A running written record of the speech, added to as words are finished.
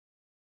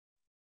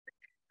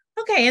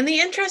Okay, in the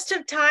interest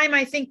of time,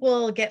 I think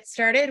we'll get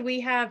started.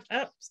 We have,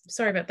 oh,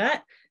 sorry about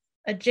that,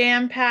 a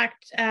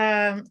jam-packed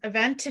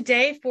event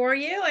today for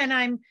you, and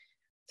I'm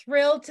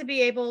thrilled to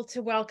be able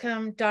to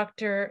welcome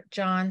Dr.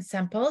 John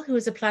Semple, who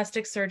is a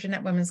plastic surgeon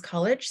at Women's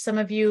College. Some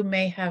of you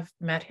may have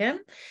met him.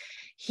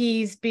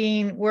 He's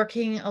been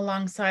working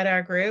alongside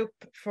our group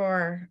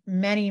for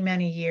many,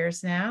 many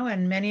years now,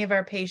 and many of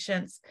our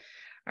patients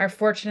are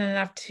fortunate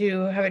enough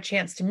to have a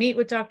chance to meet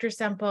with Dr.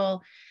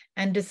 Semple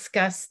and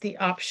discuss the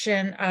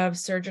option of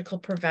surgical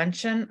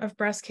prevention of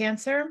breast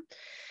cancer.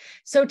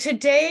 So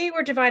today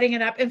we're dividing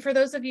it up. And for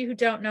those of you who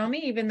don't know me,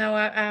 even though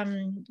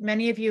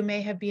many of you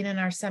may have been in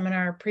our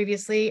seminar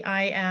previously,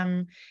 I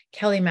am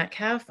Kelly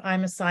Metcalfe.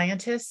 I'm a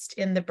scientist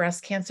in the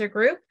breast cancer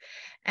group.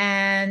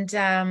 And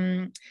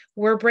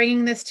we're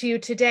bringing this to you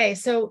today.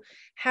 So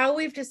how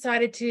we've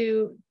decided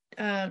to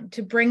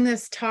bring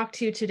this talk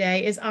to you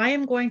today is I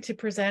am going to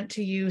present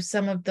to you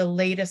some of the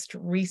latest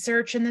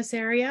research in this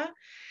area.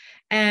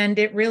 And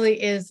it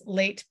really is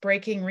late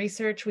breaking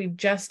research. We've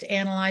just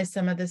analyzed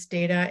some of this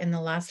data in the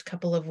last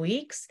couple of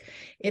weeks.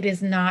 It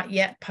is not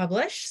yet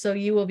published, so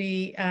you will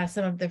be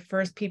some of the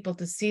first people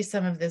to see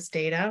some of this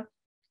data.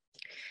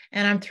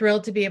 And I'm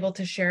thrilled to be able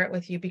to share it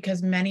with you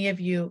because many of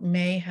you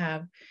may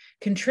have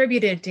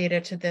contributed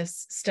data to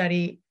this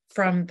study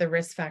from the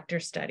risk factor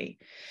study.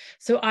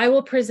 So I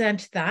will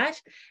present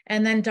that.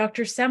 And then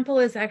Dr. Semple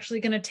is actually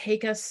going to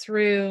take us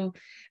through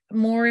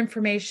more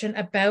information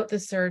about the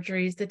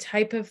surgeries, the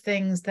type of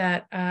things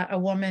that a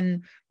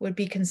woman would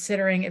be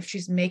considering if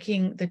she's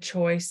making the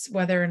choice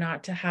whether or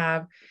not to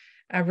have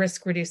a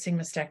risk-reducing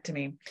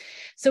mastectomy.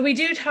 So we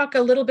do talk a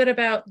little bit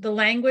about the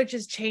language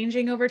is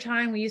changing over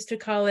time. We used to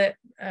call it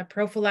a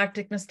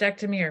prophylactic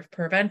mastectomy or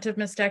preventive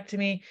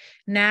mastectomy.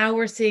 Now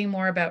we're seeing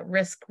more about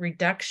risk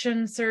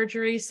reduction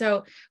surgery.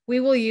 So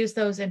we will use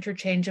those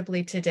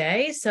interchangeably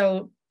today.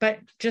 But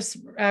just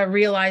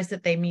realize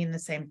that they mean the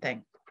same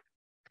thing.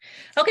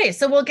 Okay,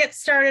 so we'll get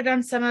started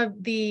on some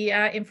of the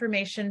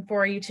information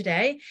for you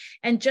today.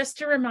 And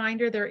just a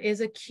reminder, there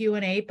is a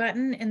Q&A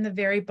button in the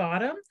very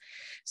bottom.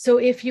 So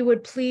if you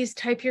would please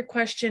type your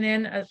question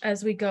in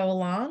as we go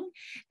along.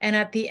 And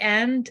at the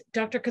end,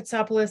 Dr.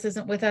 Katsopoulos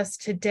isn't with us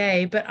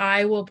today, but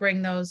I will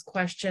bring those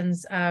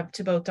questions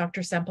to both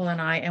Dr. Semple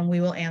and I, and we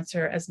will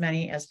answer as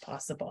many as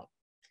possible.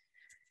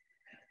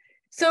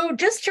 So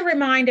just to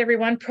remind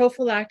everyone,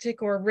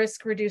 prophylactic or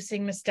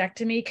risk-reducing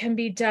mastectomy can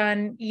be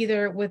done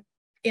either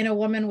in a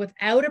woman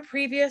without a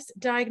previous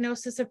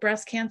diagnosis of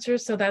breast cancer.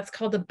 So that's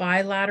called a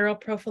bilateral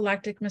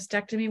prophylactic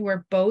mastectomy,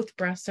 where both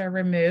breasts are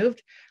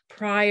removed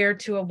prior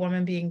to a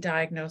woman being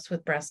diagnosed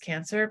with breast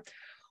cancer.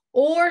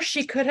 Or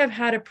she could have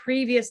had a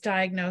previous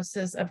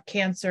diagnosis of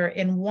cancer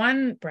in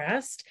one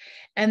breast,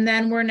 and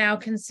then we're now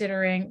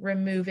considering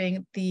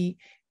removing the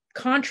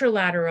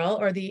contralateral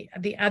or the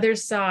other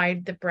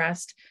side, the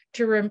breast,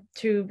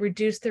 to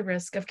reduce the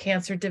risk of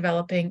cancer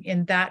developing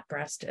in that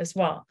breast as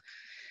well.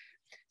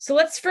 So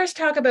let's first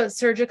talk about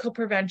surgical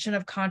prevention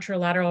of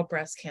contralateral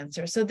breast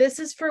cancer. So this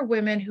is for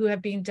women who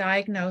have been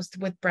diagnosed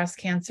with breast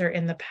cancer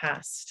in the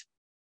past.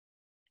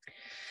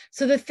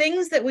 So the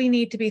things that we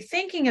need to be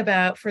thinking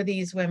about for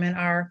these women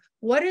are,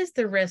 what is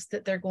the risk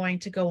that they're going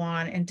to go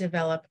on and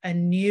develop a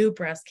new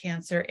breast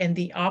cancer in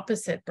the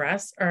opposite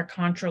breast or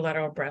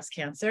contralateral breast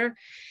cancer?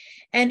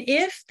 And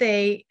if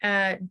they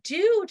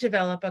do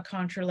develop a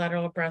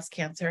contralateral breast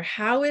cancer,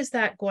 how is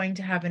that going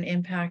to have an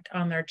impact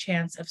on their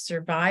chance of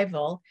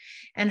survival?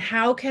 And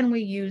how can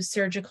we use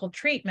surgical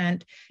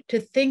treatment to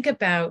think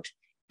about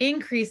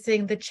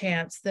increasing the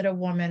chance that a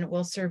woman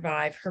will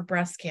survive her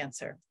breast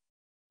cancer?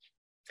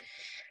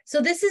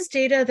 So this is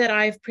data that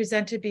I've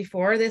presented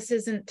before. This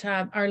isn't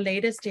our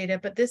latest data,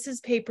 but this is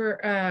paper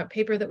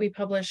that we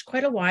published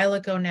quite a while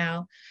ago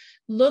now,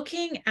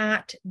 looking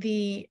at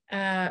the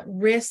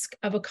risk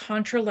of a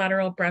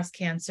contralateral breast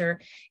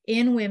cancer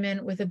in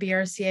women with a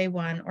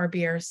BRCA1 or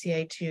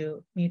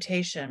BRCA2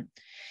 mutation.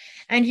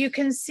 And you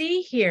can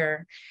see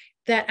here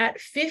that at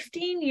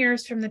 15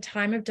 years from the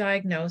time of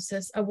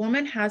diagnosis, a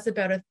woman has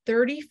about a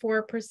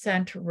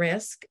 34%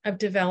 risk of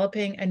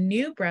developing a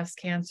new breast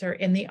cancer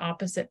in the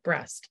opposite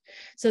breast.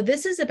 So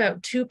this is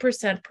about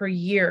 2% per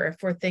year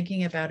if we're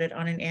thinking about it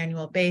on an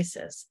annual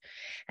basis.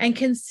 And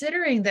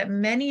considering that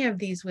many of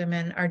these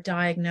women are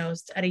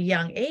diagnosed at a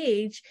young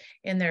age,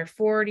 in their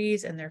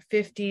 40s and their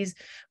 50s,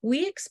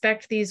 we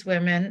expect these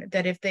women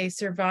that if they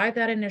survive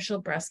that initial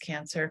breast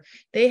cancer,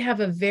 they have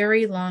a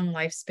very long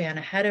lifespan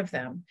ahead of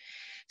them.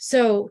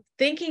 So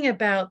thinking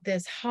about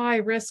this high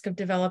risk of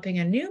developing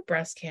a new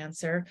breast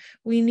cancer,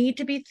 we need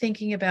to be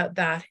thinking about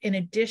that in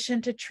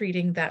addition to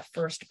treating that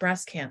first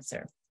breast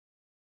cancer.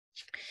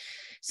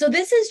 So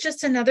this is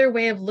just another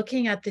way of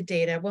looking at the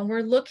data when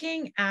we're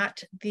looking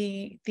at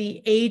the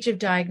age of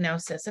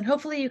diagnosis, and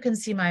hopefully you can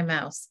see my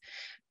mouse.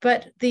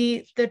 But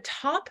the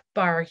top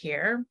bar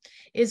here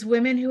is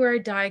women who are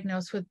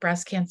diagnosed with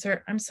breast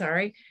cancer,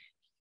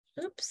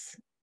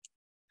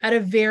 at a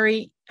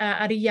very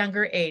at a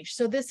younger age.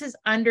 So this is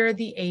under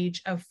the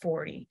age of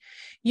 40.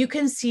 You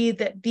can see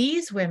that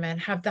these women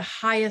have the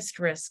highest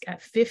risk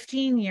at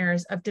 15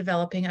 years of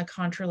developing a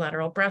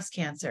contralateral breast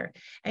cancer.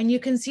 And you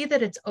can see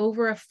that it's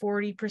over a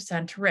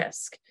 40%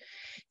 risk.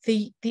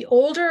 The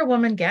older a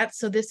woman gets,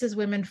 so this is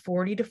women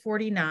 40 to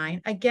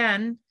 49,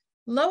 again,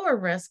 lower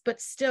risk, but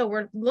still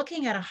we're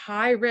looking at a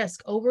high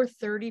risk, over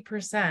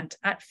 30%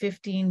 at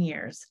 15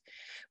 years.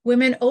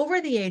 Women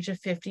over the age of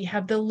 50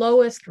 have the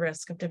lowest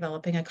risk of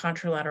developing a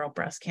contralateral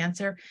breast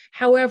cancer.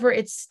 However,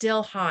 it's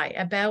still high,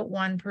 about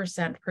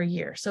 1% per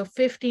year. So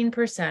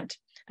 15%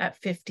 at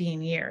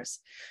 15 years.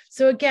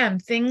 So again,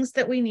 things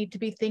that we need to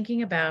be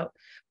thinking about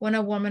when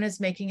a woman is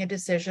making a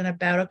decision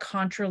about a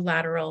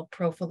contralateral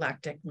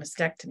prophylactic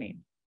mastectomy.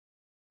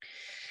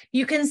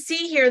 You can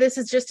see here, this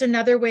is just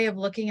another way of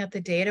looking at the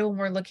data when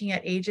we're looking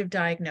at age of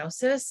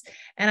diagnosis.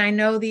 And I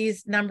know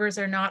these numbers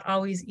are not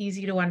always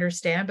easy to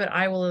understand, but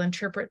I will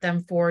interpret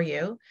them for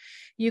you.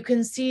 You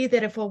can see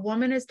that if a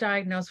woman is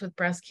diagnosed with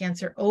breast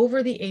cancer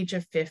over the age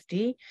of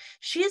 50,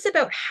 she is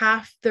about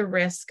half the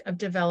risk of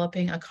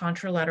developing a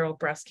contralateral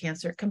breast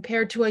cancer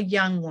compared to a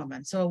young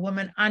woman, so a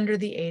woman under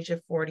the age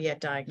of 40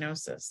 at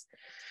diagnosis.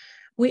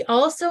 We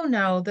also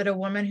know that a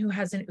woman who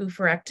has an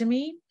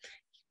oophorectomy,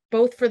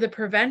 both for the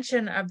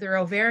prevention of their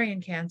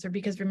ovarian cancer,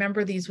 because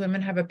remember, these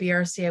women have a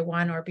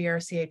BRCA1 or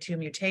BRCA2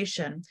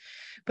 mutation,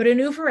 but an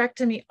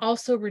oophorectomy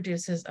also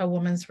reduces a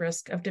woman's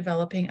risk of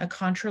developing a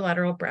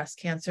contralateral breast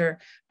cancer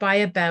by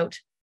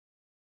about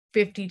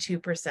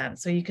 52%.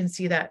 So you can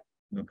see that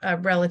a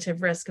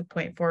relative risk of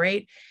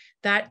 0.48.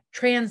 That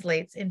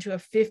translates into a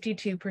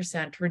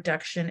 52%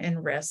 reduction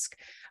in risk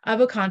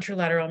of a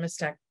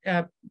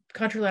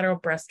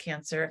contralateral breast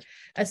cancer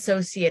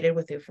associated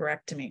with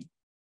oophorectomy.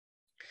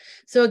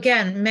 So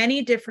again,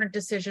 many different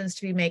decisions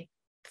to be made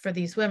for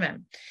these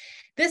women.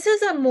 This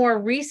is a more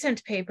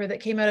recent paper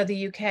that came out of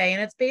the UK,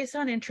 and it's based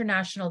on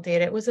international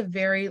data. It was a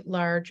very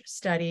large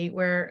study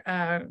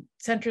where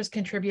centers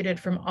contributed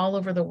from all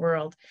over the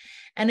world.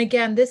 And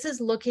again, this is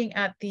looking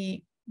at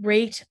the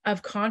rate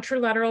of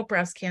contralateral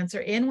breast cancer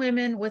in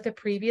women with a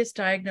previous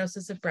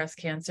diagnosis of breast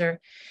cancer,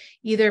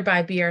 either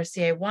by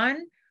BRCA1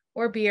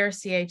 or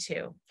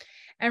BRCA2.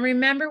 And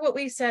remember what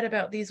we said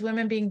about these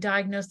women being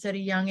diagnosed at a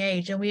young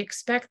age, and we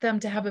expect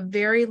them to have a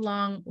very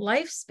long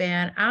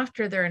lifespan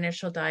after their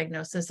initial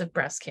diagnosis of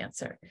breast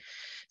cancer.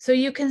 So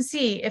you can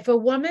see if a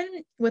woman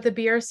with a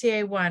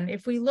BRCA1,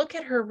 if we look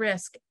at her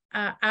risk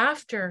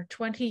after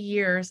 20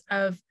 years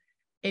of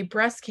a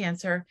breast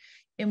cancer,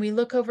 and we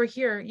look over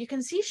here, you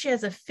can see she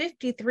has a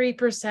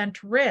 53%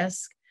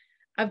 risk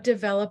of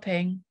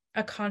developing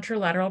a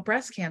contralateral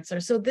breast cancer.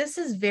 So this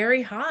is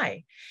very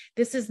high.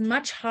 This is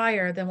much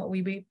higher than what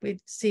we'd be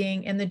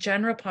seeing in the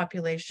general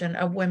population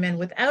of women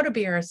without a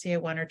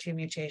BRCA1 or 2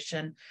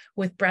 mutation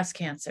with breast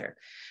cancer.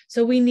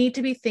 So we need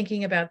to be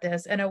thinking about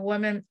this. And a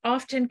woman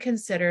often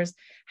considers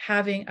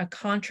having a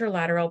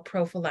contralateral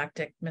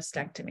prophylactic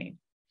mastectomy.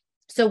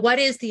 So what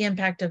is the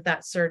impact of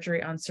that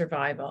surgery on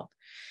survival?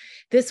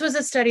 This was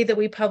a study that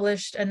we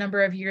published a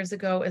number of years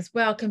ago as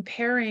well,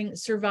 comparing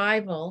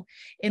survival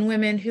in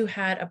women who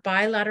had a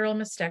bilateral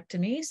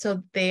mastectomy,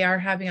 so they are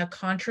having a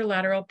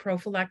contralateral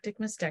prophylactic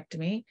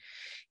mastectomy,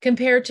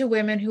 compared to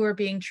women who are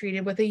being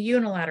treated with a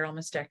unilateral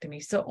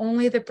mastectomy, so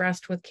only the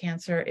breast with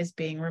cancer is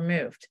being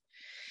removed.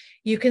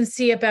 You can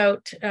see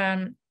about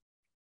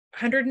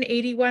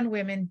 181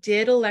 women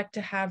did elect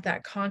to have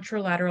that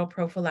contralateral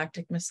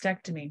prophylactic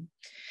mastectomy.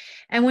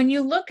 And when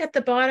you look at the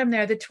bottom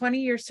there, the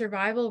 20-year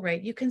survival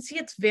rate, you can see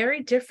it's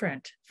very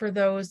different for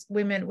those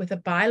women with a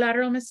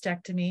bilateral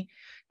mastectomy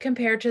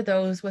compared to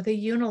those with a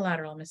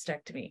unilateral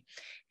mastectomy.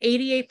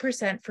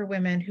 88% for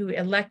women who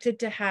elected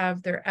to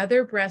have their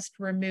other breast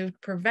removed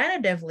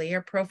preventatively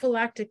or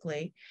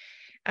prophylactically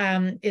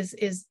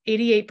is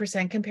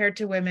 88% compared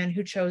to women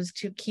who chose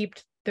to keep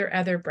their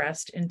other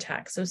breast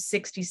intact, so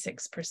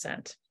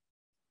 66%.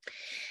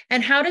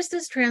 And how does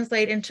this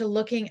translate into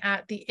looking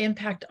at the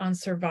impact on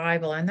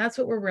survival? And that's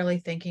what we're really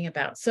thinking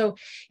about. So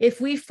if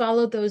we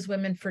followed those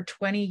women for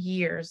 20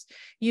 years,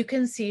 you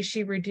can see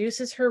she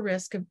reduces her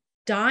risk of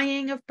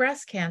dying of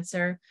breast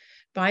cancer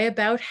by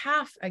about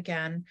half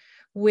again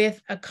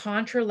with a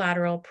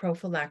contralateral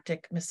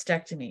prophylactic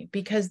mastectomy,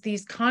 because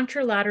these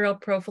contralateral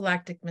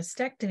prophylactic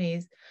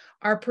mastectomies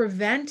are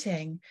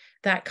preventing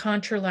that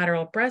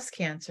contralateral breast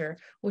cancer,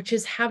 which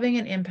is having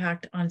an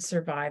impact on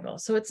survival.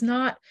 So it's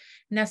not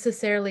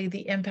necessarily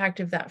the impact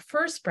of that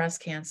first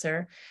breast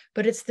cancer,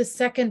 but it's the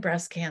second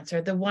breast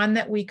cancer, the one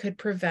that we could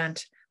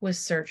prevent with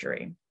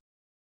surgery.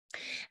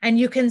 And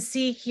you can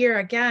see here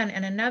again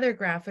in another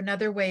graph,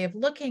 another way of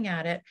looking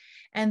at it.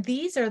 And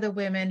these are the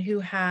women who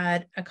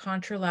had a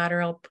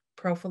contralateral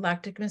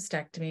prophylactic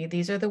mastectomy.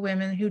 These are the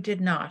women who did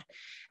not.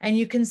 And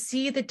you can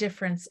see the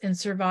difference in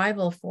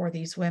survival for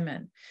these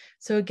women.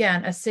 So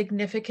again, a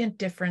significant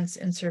difference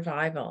in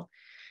survival.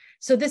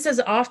 So this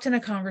is often a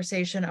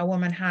conversation a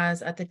woman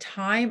has at the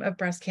time of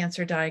breast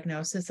cancer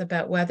diagnosis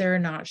about whether or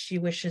not she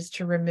wishes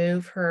to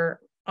remove her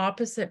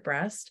opposite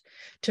breast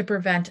to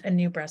prevent a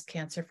new breast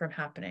cancer from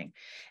happening.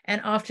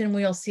 And often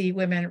we'll see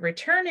women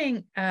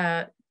returning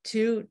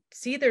to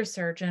see their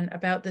surgeon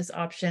about this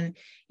option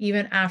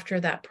even after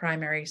that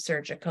primary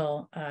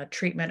surgical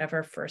treatment of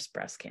our first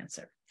breast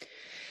cancer.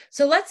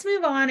 So let's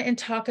move on and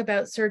talk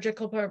about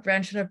surgical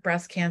prevention of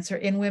breast cancer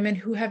in women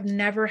who have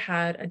never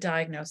had a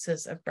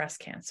diagnosis of breast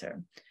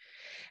cancer.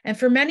 And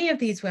for many of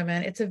these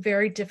women, it's a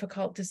very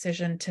difficult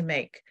decision to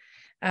make,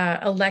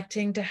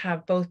 electing to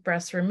have both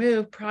breasts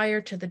removed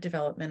prior to the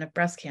development of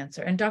breast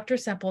cancer. And Dr.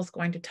 Semple is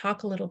going to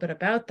talk a little bit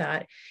about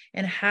that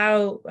and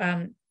how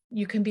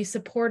you can be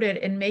supported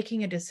in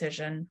making a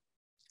decision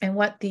and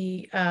what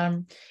the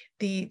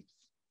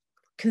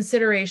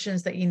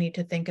considerations that you need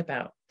to think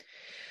about.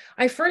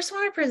 I first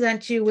want to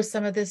present you with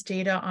some of this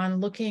data on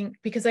looking,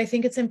 because I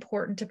think it's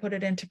important to put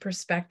it into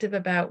perspective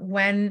about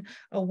when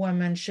a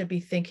woman should be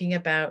thinking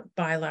about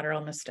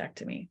bilateral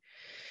mastectomy.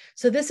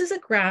 So this is a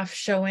graph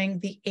showing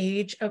the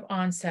age of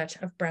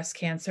onset of breast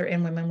cancer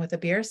in women with a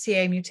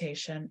BRCA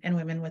mutation and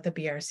women with a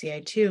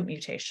BRCA2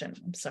 mutation.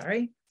 I'm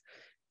sorry.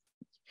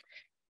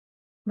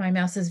 My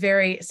mouse is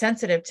very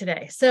sensitive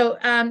today. So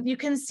you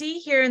can see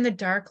here in the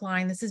dark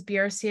line, this is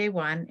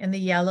BRCA1, and the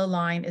yellow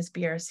line is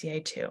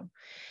BRCA2.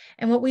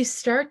 And what we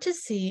start to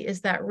see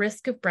is that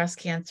risk of breast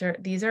cancer,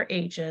 these are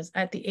ages,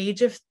 at the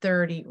age of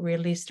 30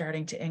 really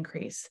starting to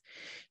increase.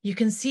 You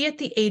can see at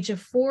the age of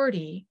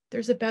 40,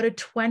 there's about a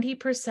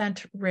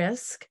 20%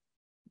 risk,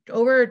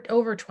 over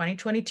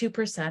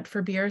 22%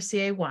 for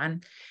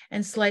BRCA1,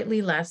 and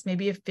slightly less,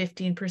 maybe a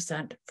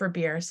 15% for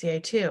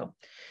BRCA2.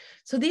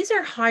 So these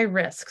are high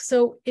risk.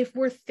 So if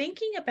we're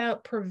thinking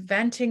about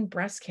preventing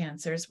breast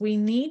cancers, we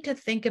need to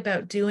think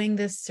about doing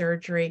this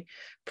surgery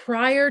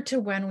prior to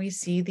when we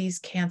see these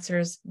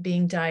cancers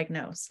being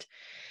diagnosed.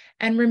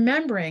 And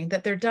remembering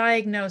that they're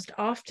diagnosed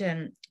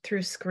often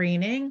through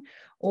screening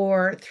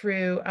or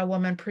through a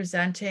woman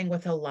presenting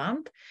with a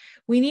lump.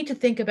 We need to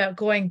think about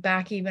going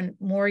back even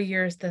more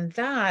years than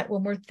that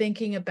when we're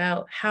thinking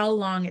about how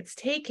long it's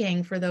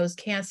taking for those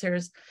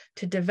cancers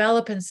to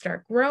develop and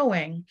start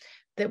growing,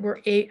 that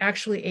we're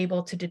actually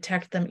able to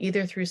detect them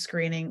either through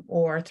screening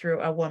or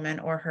through a woman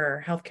or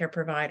her healthcare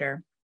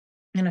provider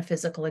in a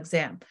physical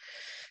exam.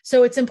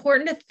 So it's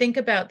important to think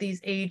about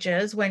these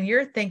ages when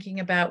you're thinking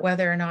about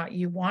whether or not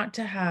you want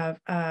to have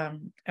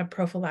a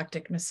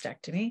prophylactic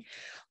mastectomy.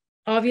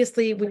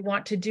 Obviously, we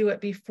want to do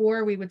it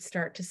before we would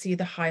start to see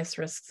the highest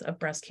risks of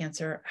breast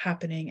cancer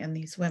happening in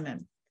these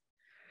women.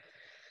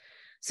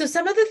 So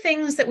some of the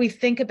things that we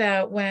think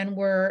about when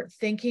we're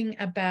thinking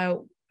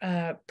about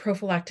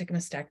prophylactic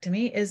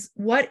mastectomy is,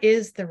 what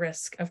is the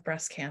risk of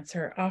breast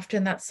cancer?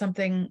 Often that's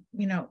something,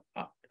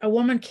 a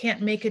woman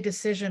can't make a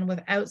decision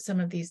without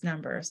some of these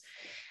numbers.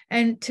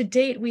 And to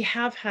date, we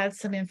have had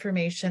some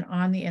information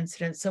on the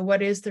incidence. So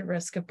what is the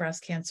risk of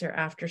breast cancer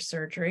after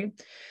surgery?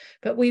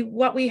 But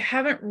what we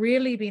haven't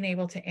really been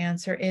able to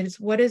answer is,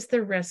 what is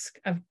the risk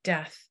of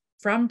death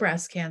from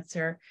breast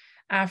cancer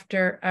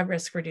after a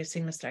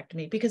risk-reducing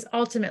mastectomy? Because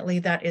ultimately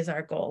that is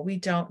our goal. We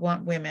don't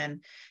want women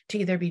to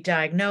either be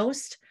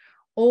diagnosed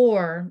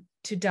or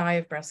to die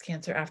of breast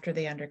cancer after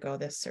they undergo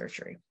this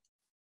surgery.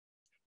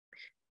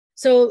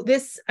 So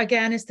this,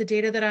 again, is the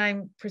data that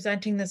I'm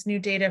presenting, this new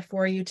data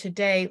for you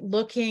today,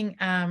 looking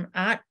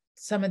at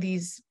some of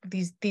these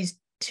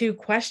two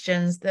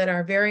questions that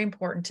are very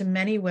important to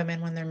many women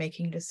when they're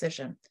making a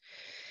decision.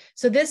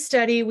 So this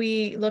study,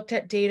 we looked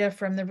at data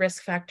from the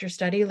risk factor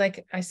study.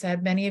 Like I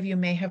said, many of you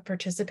may have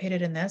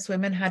participated in this.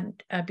 Women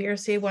had a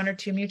BRCA1 or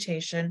 2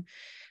 mutation.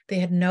 They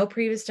had no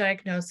previous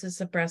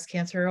diagnosis of breast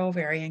cancer or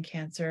ovarian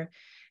cancer,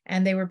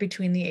 and they were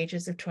between the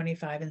ages of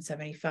 25 and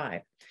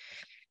 75.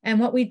 And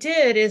what we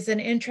did is an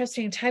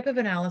interesting type of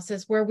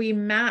analysis where we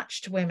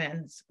matched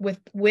women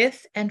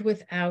with and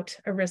without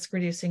a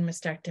risk-reducing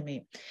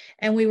mastectomy.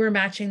 And we were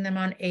matching them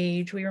on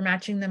age, we were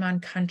matching them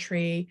on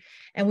country,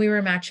 and we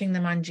were matching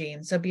them on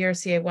genes. So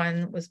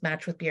BRCA1 was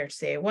matched with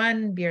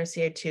BRCA1,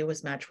 BRCA2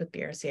 was matched with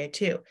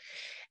BRCA2.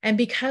 And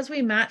because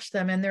we matched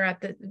them and they're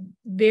at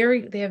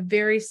they have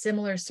very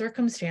similar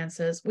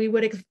circumstances, we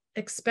would have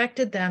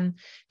expected them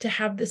to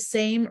have the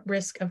same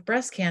risk of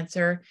breast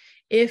cancer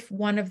if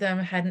one of them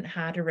hadn't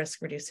had a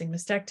risk-reducing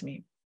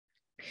mastectomy.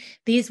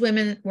 These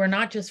women were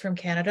not just from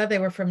Canada, they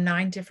were from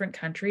 9 different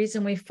countries,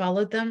 and we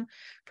followed them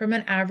from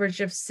an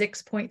average of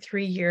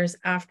 6.3 years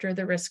after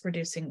the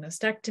risk-reducing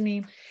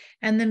mastectomy,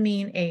 and the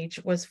mean age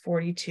was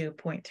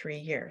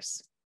 42.3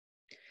 years.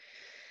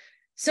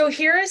 So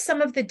here is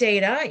some of the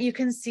data. You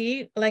can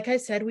see, like I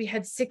said, we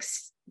had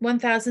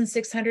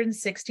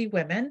 1,660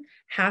 women.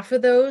 Half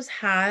of those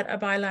had a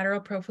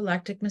bilateral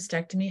prophylactic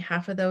mastectomy,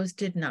 half of those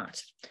did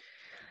not.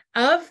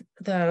 Of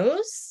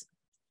those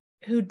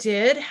who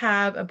did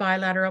have a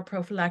bilateral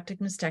prophylactic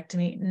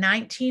mastectomy,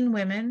 19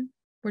 women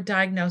were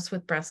diagnosed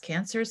with breast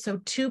cancer, so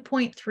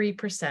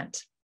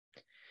 2.3%.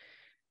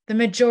 The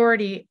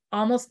majority,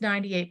 almost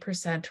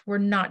 98%, were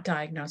not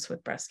diagnosed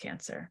with breast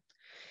cancer.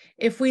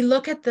 If we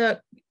look at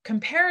the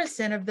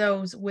comparison of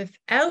those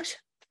without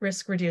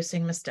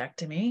risk-reducing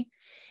mastectomy,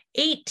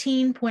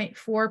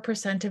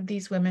 18.4% of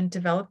these women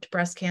developed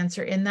breast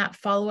cancer in that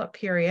follow-up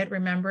period.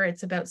 Remember,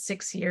 it's about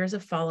 6 years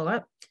of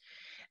follow-up.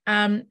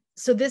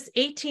 So this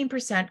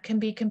 18% can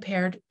be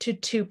compared to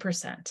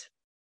 2%.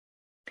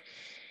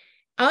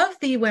 Of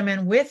the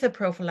women with a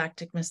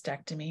prophylactic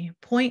mastectomy,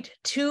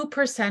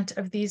 0.2%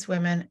 of these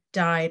women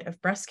died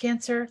of breast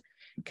cancer,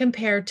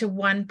 compared to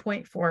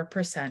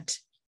 1.4%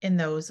 in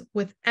those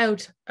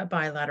without a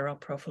bilateral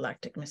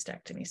prophylactic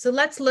mastectomy. So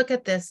let's look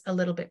at this a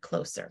little bit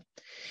closer,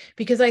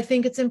 because I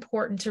think it's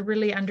important to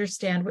really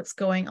understand what's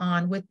going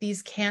on with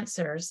these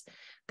cancers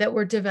that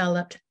were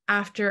developed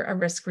after a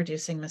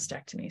risk-reducing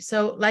mastectomy.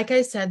 So like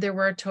I said, there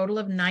were a total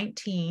of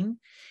 19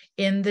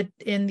 in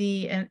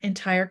the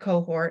entire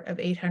cohort of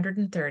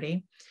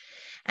 830.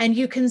 And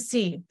you can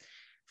see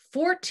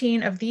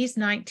 14 of these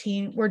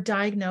 19 were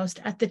diagnosed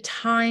at the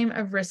time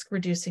of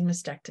risk-reducing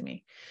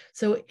mastectomy.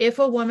 So if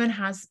a woman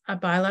has a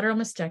bilateral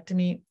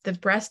mastectomy, the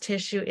breast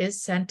tissue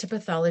is sent to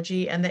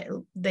pathology,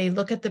 and they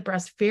look at the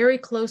breast very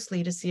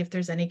closely to see if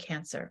there's any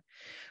cancer.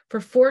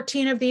 For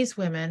 14 of these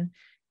women,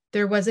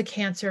 there was a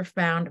cancer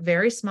found,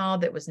 very small,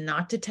 that was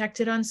not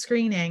detected on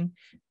screening,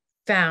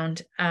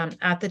 found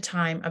at the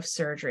time of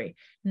surgery.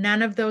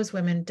 None of those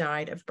women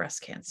died of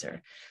breast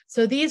cancer.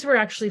 So these were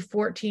actually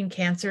 14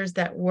 cancers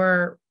that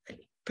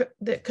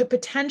could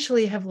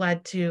potentially have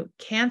led to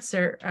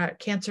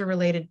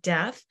cancer-related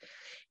death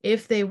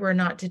if they were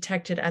not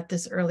detected at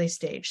this early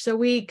stage. So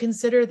we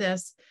consider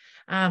this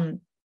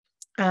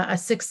a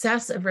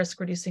success of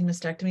risk-reducing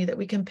mastectomy, that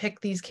we can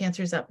pick these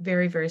cancers up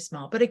very, very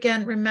small. But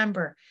again,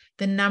 remember,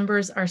 the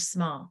numbers are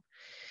small.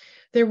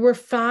 There were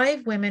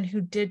 5 women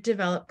who did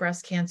develop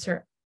breast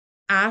cancer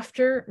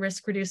after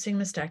risk-reducing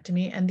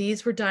mastectomy, and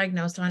these were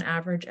diagnosed on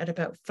average at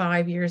about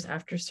 5 years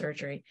after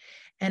surgery.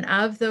 And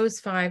of those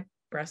 5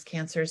 breast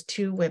cancers,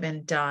 2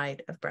 women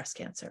died of breast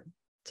cancer.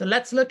 So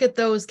let's look at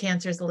those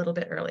cancers a little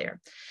bit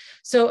earlier.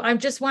 So I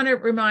just want to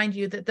remind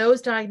you that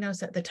those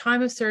diagnosed at the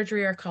time of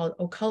surgery are called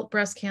occult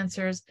breast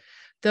cancers.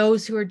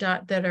 Those who are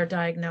that are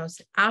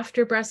diagnosed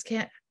after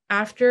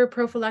after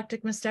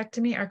prophylactic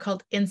mastectomy are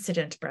called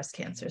incident breast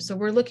cancer. So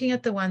we're looking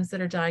at the ones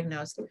that are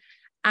diagnosed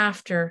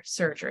after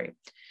surgery.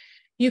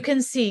 You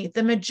can see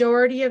the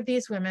majority of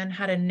these women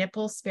had a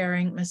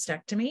nipple-sparing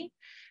mastectomy.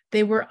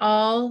 They were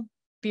all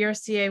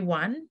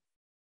BRCA1,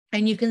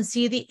 and you can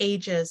see the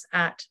ages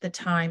at the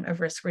time of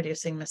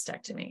risk-reducing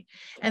mastectomy.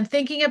 And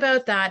thinking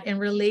about that in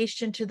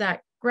relation to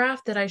that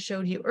graph that I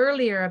showed you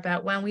earlier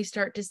about when we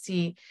start to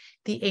see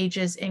the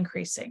ages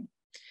increasing.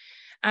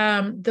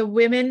 The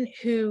women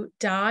who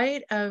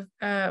died of,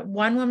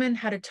 one woman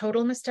had a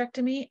total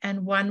mastectomy,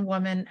 and one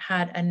woman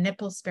had a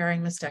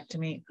nipple-sparing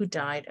mastectomy who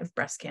died of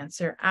breast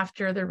cancer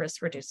after the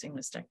risk-reducing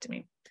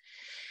mastectomy.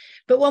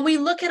 But when we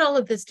look at all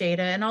of this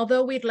data, and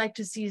although we'd like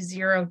to see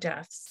 0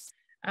 deaths,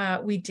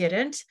 we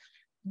didn't.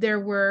 There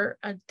were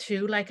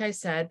 2, like I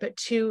said, but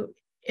 2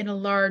 in a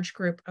large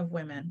group of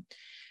women.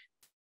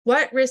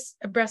 What risk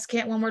of breast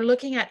cancer, when we're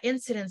looking at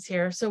incidence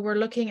here, so we're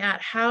looking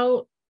at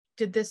how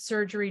did this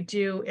surgery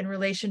do in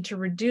relation to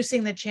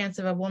reducing the chance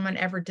of a woman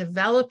ever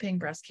developing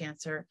breast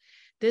cancer?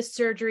 This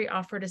surgery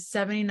offered a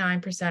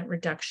 79%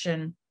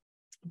 reduction,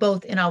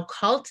 both in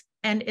occult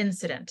and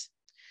incident.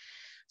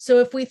 So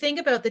if we think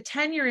about the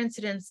 10-year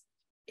incidence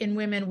in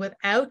women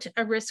without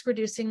a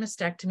risk-reducing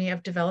mastectomy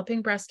of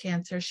developing breast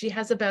cancer, she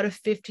has about a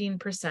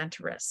 15%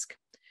 risk.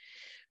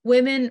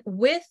 Women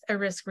with a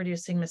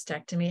risk-reducing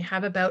mastectomy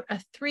have about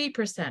a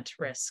 3%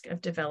 risk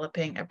of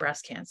developing a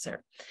breast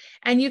cancer.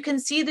 And you can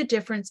see the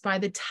difference by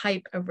the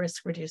type of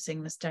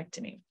risk-reducing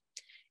mastectomy.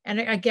 And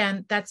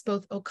again, that's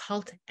both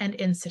occult and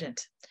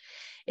incident.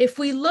 If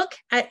we look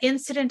at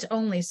incident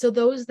only, so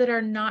those that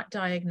are not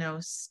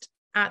diagnosed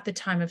at the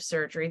time of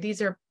surgery, these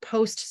are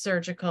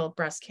post-surgical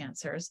breast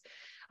cancers,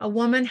 a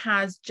woman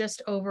has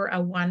just over a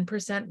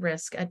 1%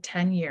 risk at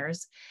 10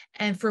 years.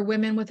 And for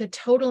women with a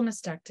total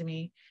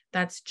mastectomy,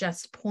 that's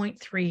just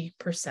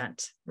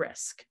 0.3%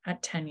 risk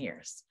at 10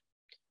 years.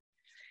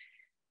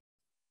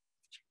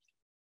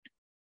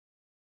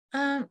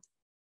 Now,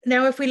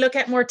 if we look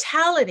at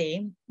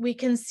mortality, we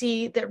can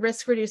see that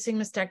risk-reducing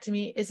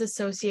mastectomy is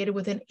associated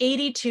with an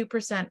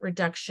 82%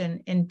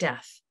 reduction in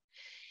death.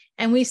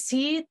 And we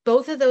see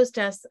both of those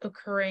deaths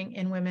occurring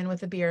in women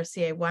with a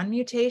BRCA1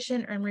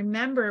 mutation. And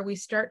remember, we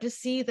start to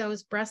see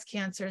those breast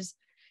cancers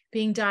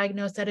being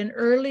diagnosed at an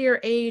earlier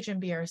age in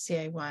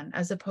BRCA1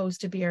 as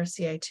opposed to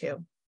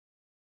BRCA2.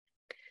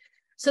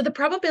 So the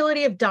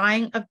probability of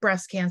dying of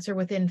breast cancer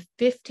within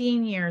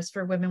 15 years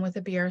for women with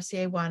a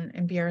BRCA1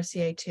 and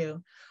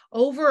BRCA2,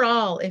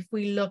 overall, if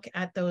we look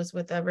at those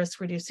with a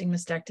risk-reducing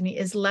mastectomy,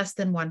 is less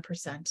than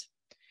 1%.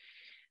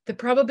 The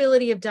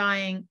probability of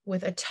dying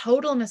with a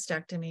total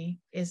mastectomy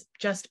is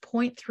just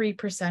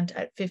 0.3%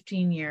 at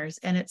 15 years,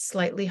 and it's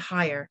slightly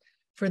higher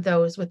for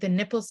those with a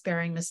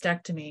nipple-sparing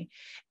mastectomy.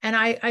 And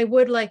I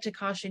would like to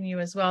caution you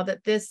as well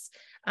that this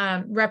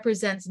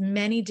represents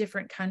many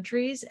different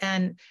countries,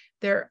 and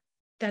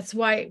that's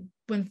why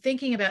when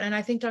thinking about, and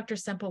I think Dr.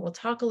 Semple will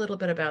talk a little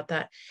bit about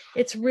that,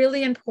 it's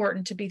really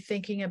important to be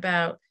thinking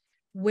about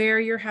where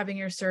you're having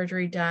your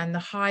surgery done, the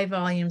high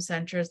volume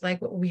centers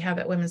like what we have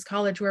at Women's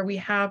College, where we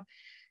have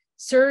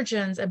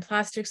surgeons and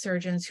plastic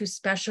surgeons who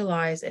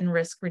specialize in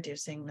risk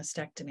reducing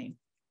mastectomy.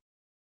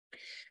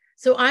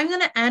 So I'm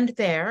going to end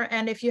there.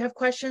 And if you have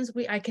questions,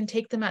 I can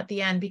take them at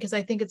the end, because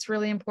I think it's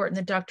really important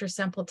that Dr.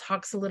 Semple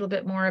talks a little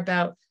bit more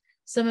about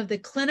some of the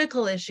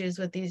clinical issues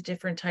with these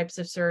different types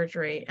of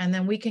surgery. And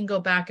then we can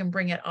go back and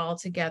bring it all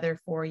together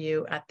for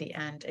you at the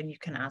end, and you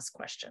can ask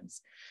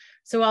questions.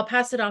 So I'll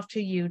pass it off to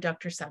you,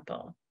 Dr.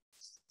 Semple.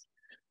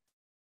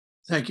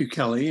 Thank you,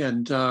 Kelly,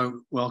 and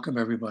welcome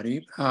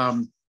everybody.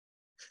 I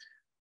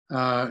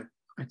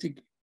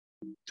think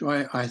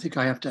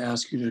I have to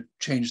ask you to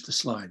change the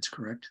slides,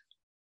 correct?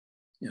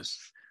 Yes.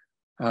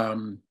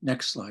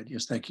 Next slide.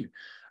 Yes, thank you.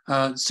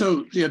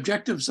 So the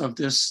objectives of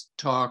this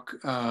talk,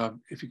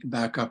 if you can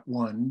back up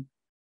one,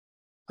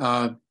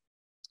 thank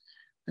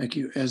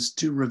you, is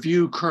to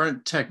review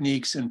current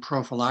techniques in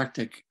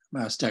prophylactic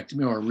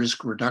mastectomy or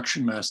risk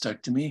reduction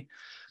mastectomy,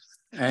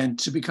 and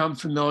to become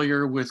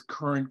familiar with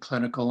current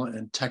clinical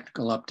and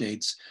technical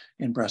updates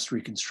in breast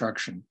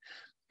reconstruction.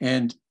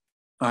 And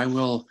I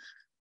will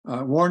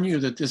warn you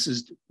that this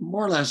is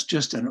more or less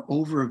just an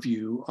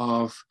overview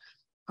of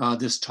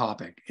this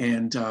topic,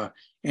 and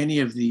any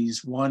of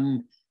these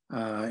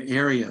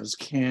areas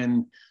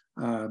can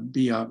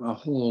be a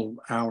whole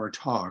hour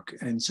talk.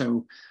 And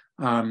so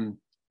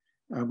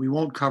we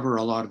won't cover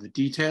a lot of the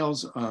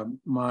details.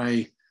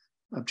 My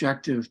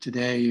objective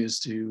today is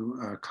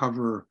to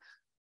cover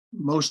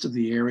most of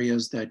the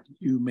areas that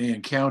you may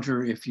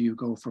encounter if you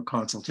go for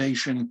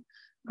consultation,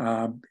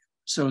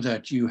 so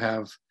that you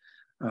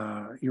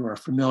are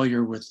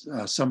familiar with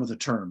some of the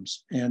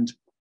terms. And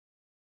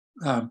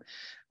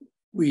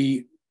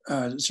we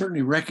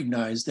certainly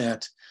recognize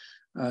that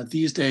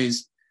these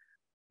days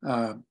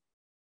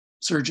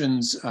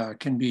surgeons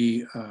can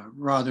be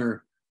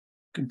rather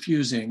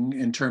confusing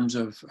in terms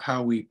of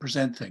how we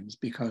present things,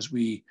 because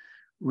we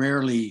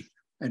rarely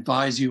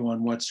advise you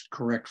on what's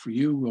correct for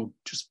you. We'll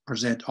just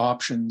present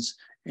options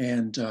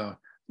and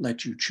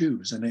let you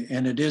choose.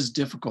 And it is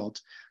difficult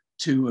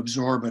to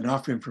absorb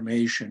enough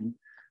information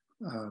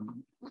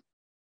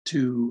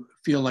to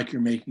feel like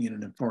you're making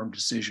an informed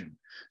decision.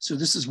 So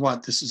this is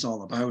what this is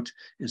all about,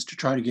 is to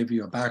try to give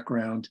you a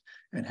background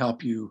and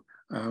help you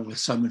with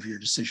some of your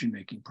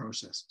decision-making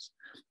processes.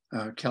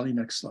 Kelly,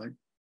 next slide.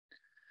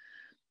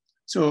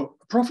 So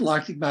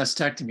prophylactic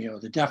mastectomy, or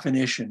the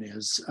definition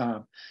is,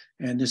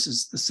 and this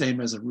is the same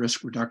as a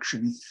risk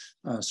reduction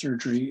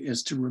surgery,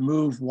 is to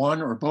remove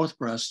one or both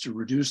breasts to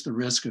reduce the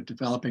risk of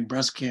developing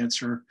breast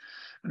cancer.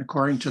 And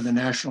according to the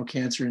National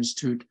Cancer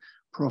Institute,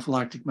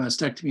 prophylactic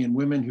mastectomy in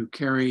women who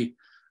carry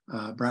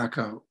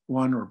BRCA1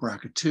 or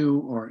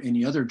BRCA2 or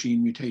any other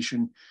gene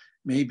mutation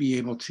may be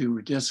able to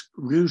reduce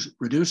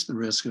the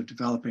risk of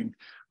developing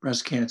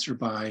breast cancer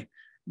by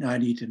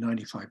 90 to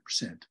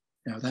 95%.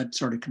 Now that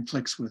sort of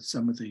conflicts with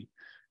some of the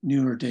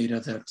newer data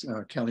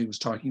that Kelly was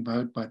talking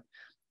about, but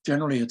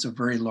generally it's a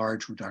very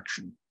large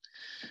reduction.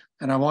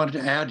 And I wanted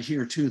to add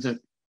here too that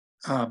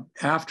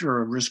after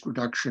a risk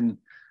reduction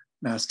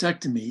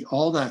mastectomy,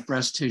 all that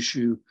breast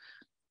tissue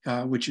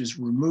which is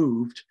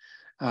removed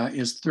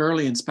is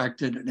thoroughly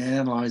inspected and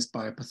analyzed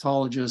by a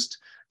pathologist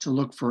to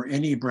look for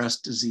any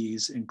breast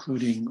disease,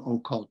 including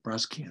occult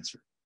breast cancer.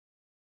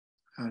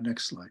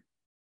 Next slide.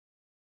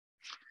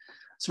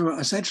 So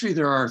essentially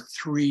there are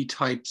three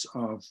types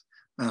of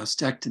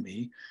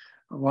mastectomy.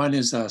 One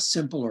is a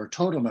simple or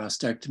total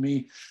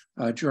mastectomy,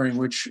 during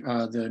which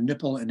the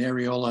nipple and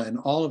areola and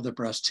all of the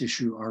breast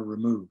tissue are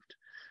removed.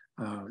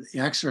 The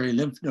axillary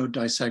lymph node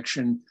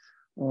dissection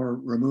or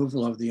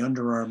removal of the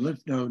underarm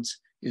lymph nodes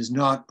is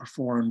not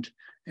performed,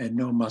 and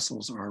no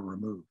muscles are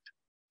removed.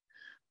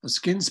 A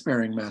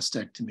skin-sparing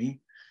mastectomy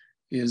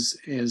is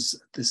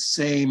the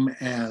same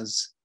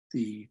as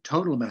the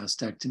total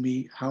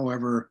mastectomy.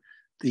 However,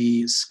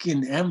 the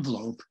skin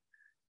envelope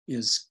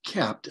is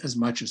kept as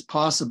much as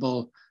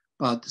possible,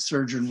 but the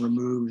surgeon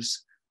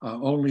removes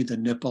only the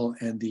nipple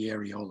and the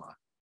areola.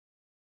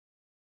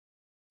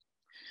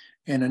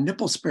 And a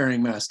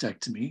nipple-sparing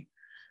mastectomy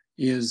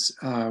is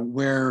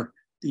where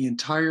the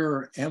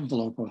entire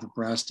envelope of the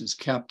breast is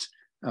kept.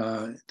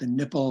 The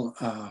nipple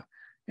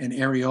and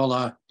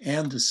areola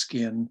and the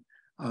skin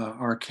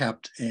are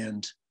kept,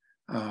 and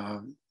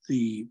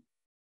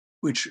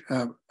which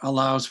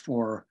allows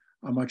for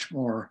a much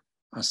more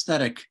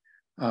aesthetic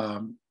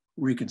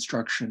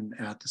reconstruction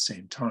at the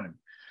same time.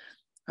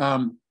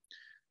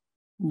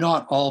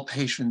 Not all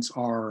patients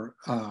are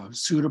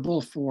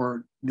suitable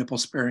for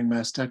nipple-sparing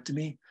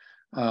mastectomy,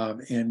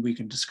 and we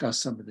can discuss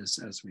some of this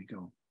as we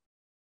go.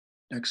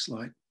 Next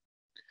slide.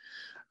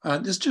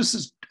 This just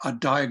is a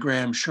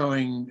diagram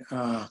showing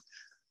a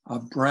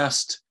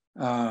breast.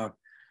 On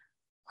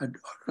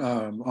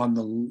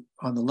the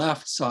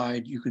left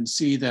side, you can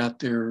see that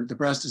the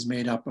breast is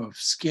made up of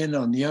skin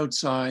on the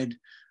outside,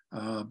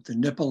 the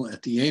nipple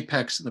at the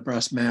apex of the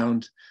breast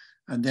mound,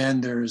 and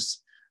then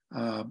there's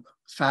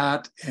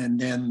fat, and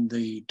then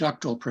the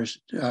ductal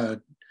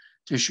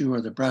tissue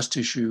or the breast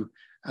tissue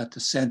at the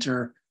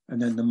center,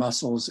 and then the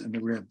muscles and the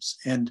ribs.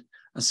 And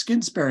A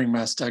skin-sparing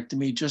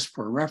mastectomy, just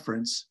for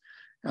reference,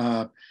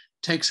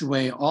 takes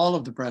away all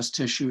of the breast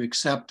tissue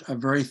except a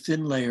very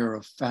thin layer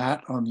of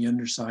fat on the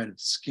underside of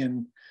the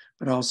skin,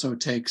 but also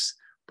takes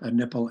the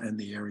nipple and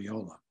the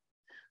areola.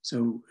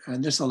 So,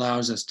 and this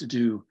allows us to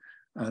do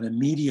an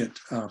immediate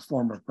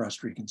form of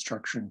breast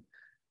reconstruction,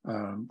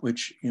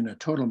 which in a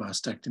total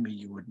mastectomy,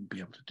 you wouldn't be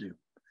able to do.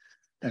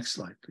 Next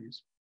slide,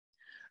 please.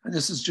 And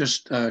this is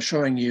just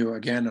showing you,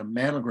 again, a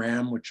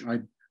mammogram, which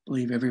I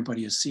believe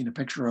everybody has seen a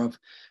picture of,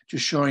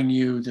 just showing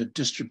you the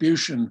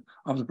distribution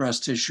of the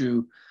breast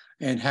tissue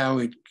and how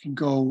it can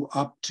go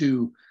up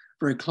to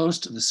very close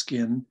to the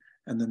skin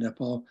and the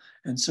nipple.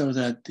 And so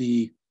that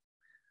the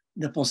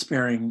nipple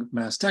sparing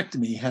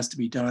mastectomy has to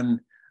be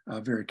done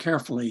very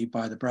carefully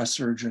by the breast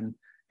surgeon.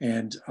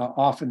 And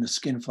often the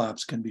skin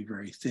flaps can be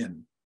very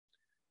thin.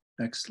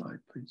 Next slide,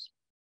 please.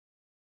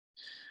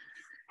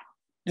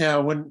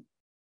 Now, when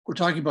we're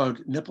talking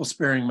about nipple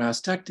sparing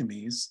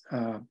mastectomies,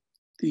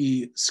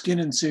 the skin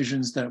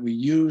incisions that we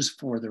use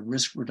for the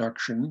risk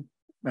reduction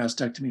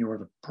mastectomy or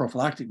the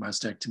prophylactic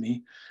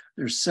mastectomy,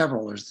 there's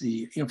several. There's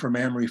the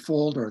inframammary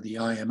fold or the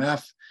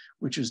IMF,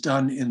 which is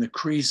done in the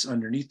crease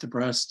underneath the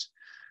breast,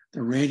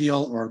 the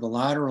radial or the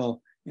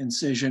lateral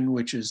incision,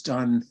 which is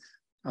done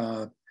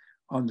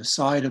on the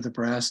side of the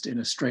breast in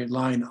a straight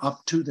line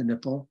up to the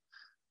nipple,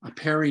 a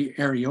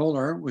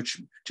peri-areolar,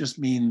 which just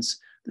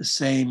means the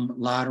same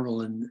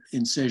lateral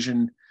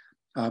incision,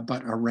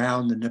 but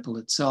around the nipple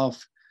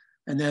itself.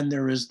 And then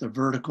there is the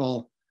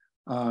vertical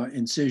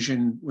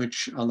incision,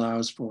 which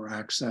allows for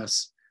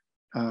access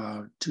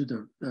to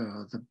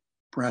the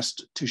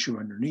breast tissue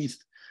underneath.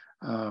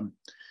 And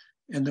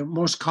the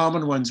most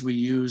common ones we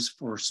use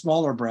for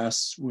smaller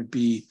breasts would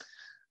be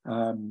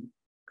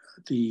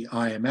the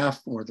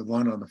IMF or the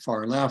one on the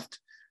far left.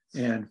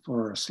 And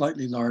for a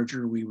slightly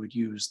larger, we would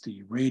use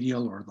the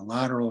radial or the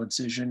lateral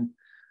incision.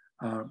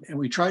 And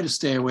we try to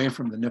stay away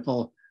from the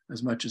nipple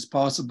as much as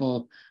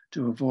possible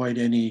to avoid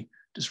any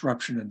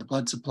disruption in the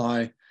blood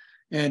supply.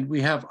 And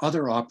we have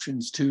other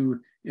options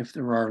too if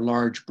there are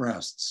large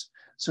breasts.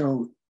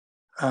 So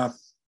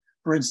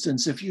for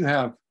instance, if you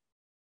have,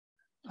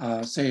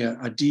 say,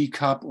 a D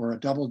cup or a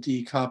double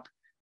D cup,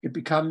 it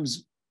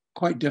becomes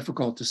quite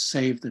difficult to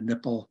save the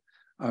nipple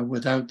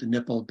without the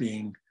nipple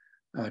being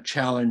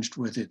challenged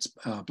with its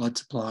blood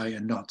supply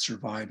and not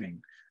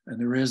surviving. And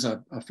there is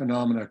a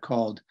phenomena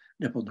called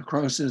nipple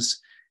necrosis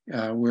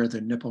where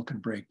the nipple can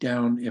break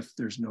down if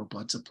there's no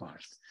blood supply.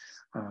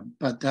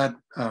 But that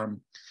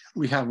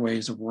we have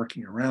ways of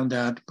working around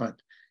that.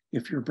 But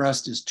if your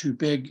breast is too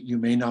big, you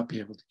may not be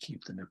able to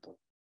keep the nipple.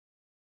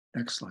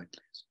 Next slide,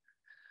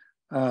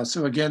 please.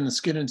 So again, the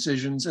skin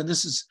incisions, and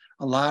this is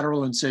a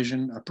lateral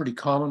incision, a pretty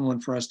common one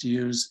for us to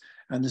use.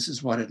 And this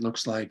is what it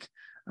looks like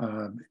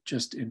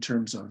just in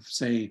terms of,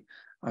 say,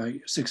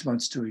 6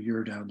 months to a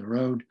year down the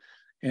road.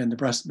 And the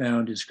breast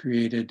mound is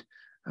created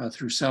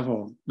through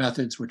several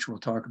methods, which we'll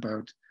talk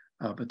about,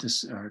 but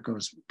this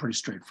goes pretty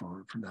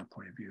straightforward from that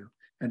point of view.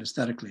 And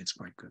aesthetically, it's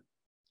quite good.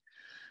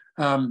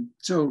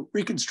 So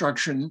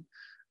reconstruction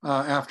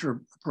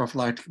after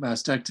prophylactic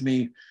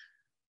mastectomy,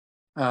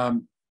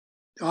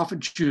 often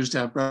choose to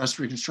have breast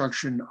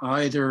reconstruction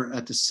either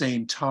at the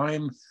same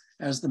time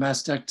as the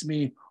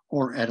mastectomy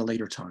or at a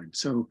later time.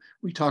 So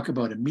we talk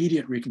about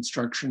immediate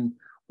reconstruction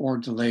or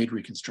delayed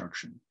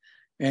reconstruction.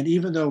 And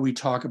even though we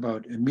talk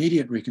about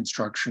immediate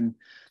reconstruction,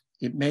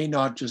 it may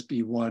not just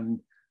be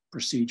one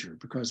procedure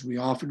because we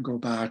often go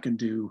back and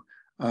do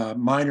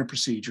minor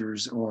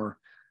procedures or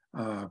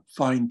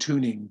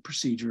fine-tuning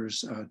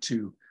procedures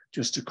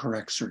just to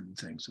correct certain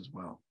things as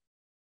well.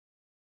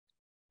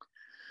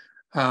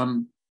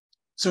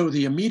 So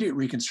the immediate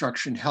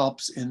reconstruction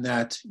helps in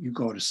that you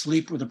go to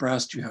sleep with the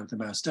breast, you have the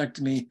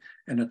mastectomy,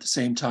 and at the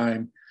same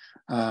time,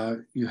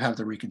 you have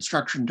the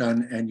reconstruction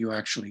done and you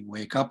actually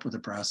wake up with the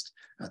breast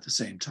at the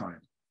same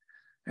time.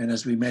 And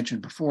as we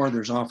mentioned before,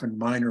 there's often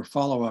minor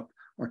follow-up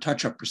or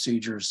touch-up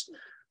procedures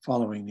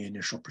following the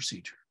initial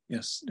procedure.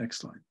 Yes, next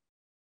slide.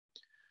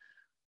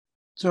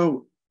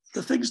 So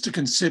the things to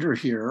consider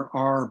here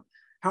are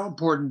how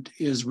important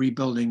is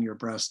rebuilding your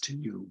breast to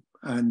you?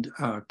 And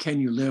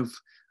can you live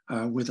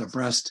with a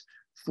breast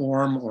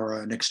form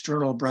or an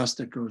external breast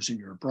that goes in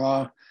your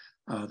bra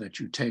that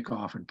you take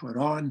off and put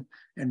on?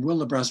 And will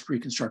the breast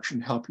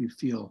reconstruction help you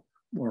feel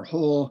more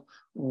whole,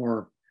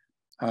 or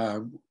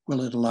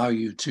will it allow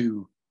you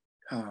to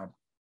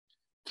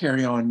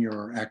carry on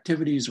your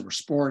activities or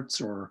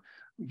sports or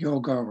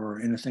yoga or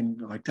anything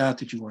like that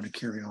that you want to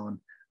carry on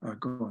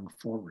going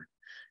forward?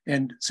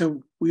 And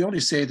so we only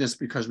say this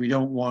because we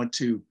don't want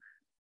to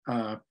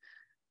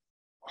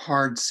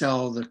hard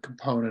sell the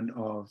component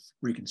of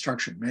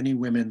reconstruction. Many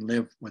women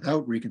live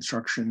without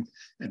reconstruction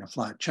and a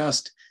flat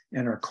chest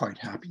and are quite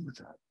happy with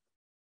that.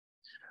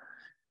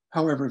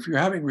 However, if you're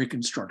having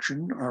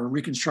reconstruction, our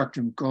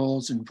reconstructive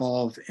goals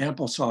involve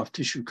ample soft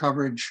tissue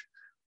coverage,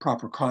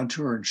 proper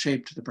contour and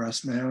shape to the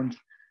breast mound,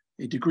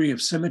 a degree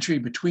of symmetry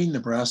between the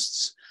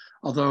breasts,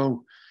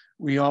 although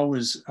we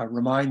always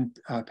remind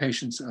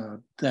patients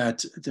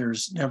that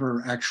there's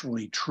never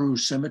actually true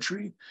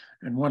symmetry.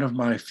 And one of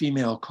my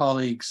female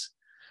colleagues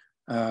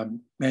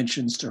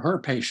mentions to her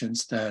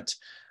patients that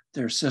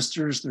they're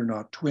sisters, they're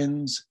not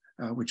twins,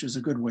 which is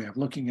a good way of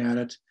looking at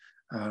it.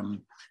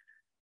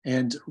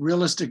 And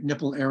realistic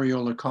nipple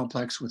areola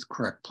complex with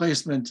correct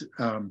placement.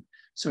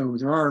 So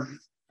there are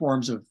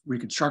forms of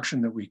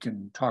reconstruction that we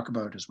can talk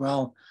about as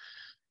well.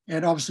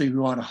 And obviously we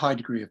want a high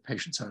degree of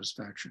patient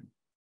satisfaction.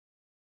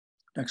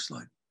 Next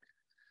slide.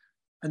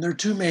 And there are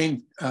two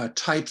main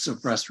types of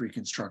breast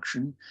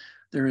reconstruction.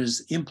 There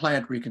is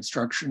implant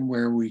reconstruction,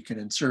 where we can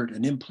insert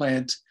an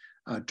implant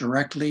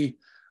directly.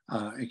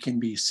 It can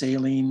be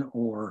saline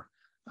or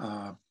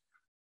a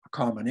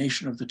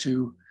combination of the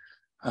two.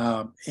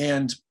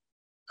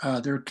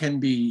 There can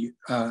be,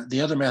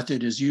 the other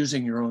method is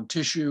using your own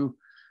tissue,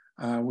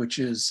 which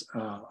is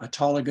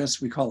autologous.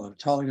 We call it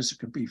autologous. It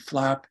could be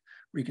flap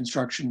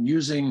reconstruction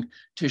using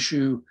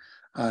tissue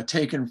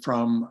taken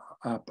from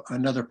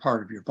another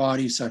part of your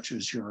body, such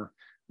as your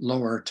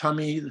lower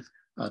tummy.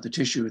 The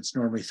tissue, it's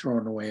normally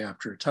thrown away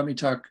after a tummy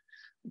tuck.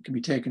 It can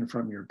be taken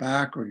from your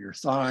back or your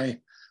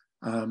thigh.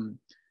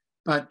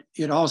 But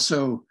it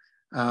also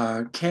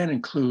can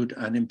include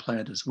an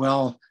implant as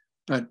well.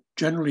 But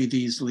generally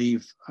these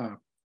leave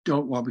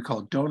what we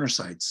call donor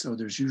sites. So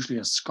there's usually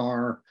a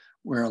scar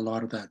where a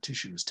lot of that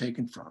tissue is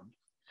taken from.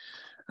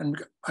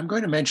 And I'm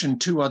going to mention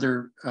two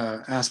other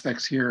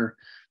aspects here,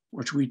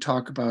 which we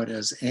talk about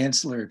as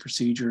ancillary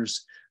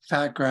procedures.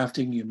 Fat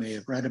grafting, you may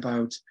have read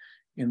about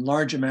in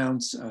large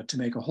amounts to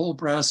make a whole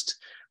breast.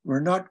 We're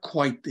not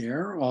quite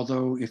there,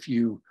 although if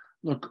you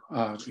look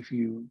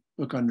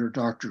under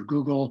Dr.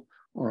 Google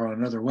or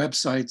on other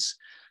websites,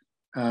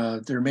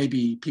 there may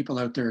be people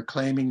out there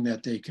claiming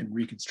that they can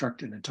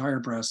reconstruct an entire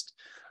breast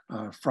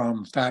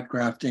from fat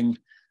grafting.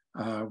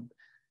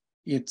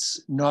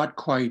 It's not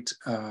quite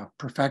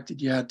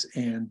perfected yet,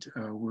 and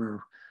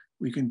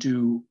we can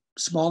do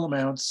small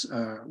amounts,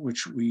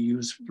 which we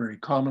use very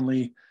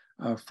commonly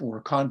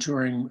for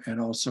contouring and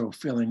also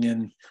filling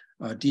in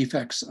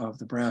defects of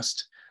the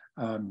breast.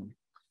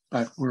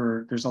 But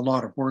there's a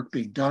lot of work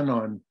being done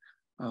on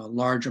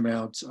large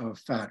amounts of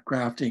fat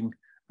grafting,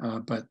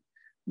 but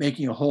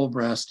making a whole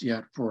breast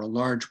yet for a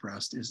large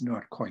breast is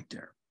not quite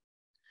there.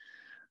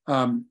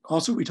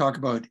 Also, we talk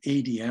about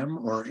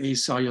ADM, or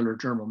acellular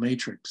dermal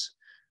matrix.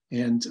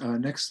 And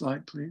next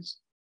slide, please.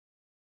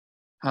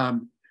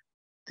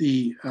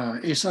 The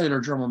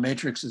acellular dermal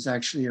matrix is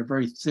actually a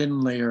very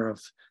thin layer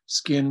of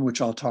skin,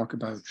 which I'll talk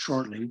about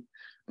shortly.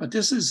 But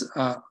this is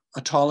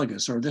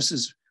autologous, or this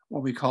is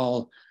what we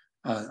call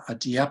a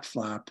Dieppe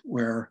flap,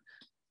 where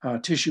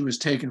tissue is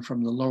taken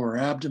from the lower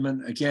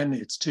abdomen. Again,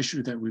 it's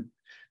tissue that would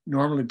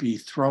normally be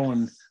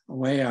thrown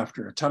away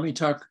after a tummy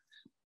tuck.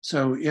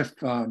 So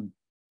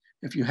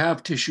if you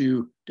have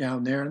tissue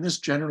down there, and this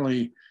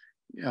generally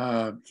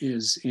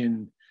is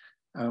in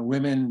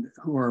women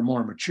who are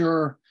more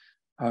mature,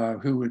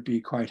 who would be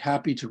quite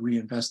happy to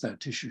reinvest that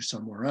tissue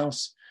somewhere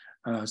else.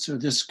 So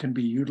this can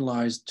be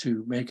utilized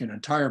to make an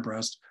entire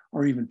breast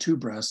or even two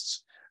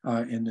breasts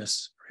in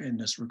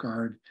this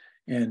regard,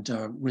 and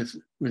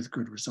with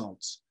good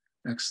results.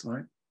 Next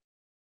slide.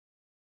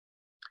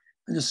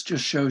 And this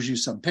just shows you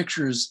some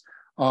pictures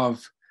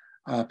of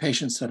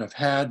patients that have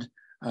had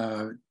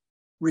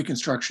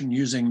reconstruction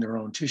using their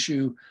own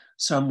tissue,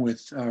 some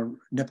with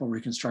nipple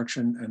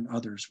reconstruction and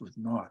others with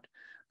not.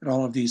 But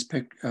all of these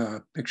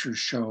pictures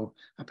show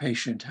a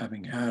patient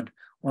having had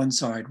one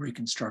side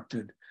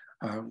reconstructed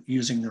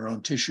using their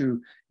own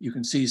tissue. You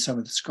can see some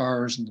of the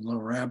scars in the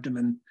lower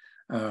abdomen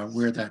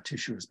where that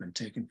tissue has been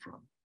taken from.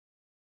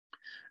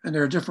 And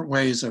there are different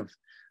ways of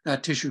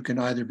that tissue can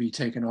either be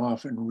taken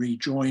off and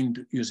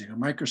rejoined using a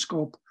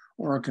microscope,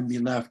 or it can be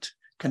left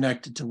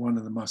connected to one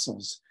of the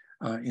muscles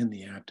in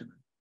the abdomen.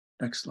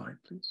 Next slide,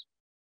 please.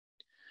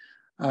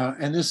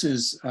 And this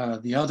is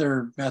the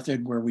other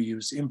method where we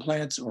use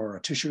implants or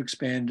a tissue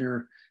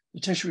expander. The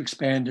tissue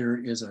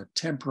expander is a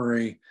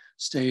temporary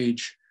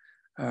stage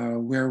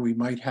where we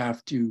might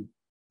have to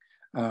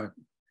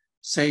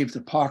save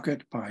the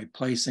pocket by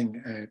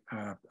placing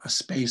a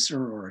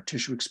spacer or a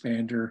tissue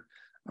expander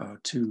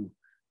to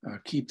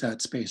keep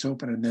that space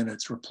open, and then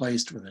it's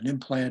replaced with an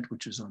implant,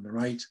 which is on the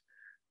right,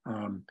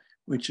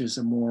 which is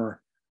a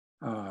more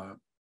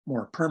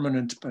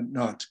permanent but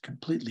not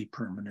completely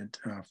permanent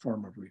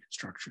form of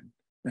reconstruction.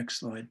 Next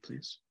slide,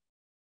 please.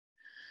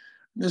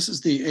 This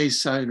is the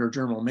acellular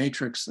dermal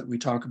matrix that we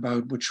talk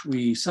about, which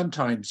we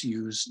sometimes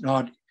use,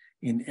 not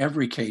in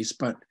every case,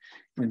 but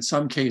in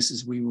some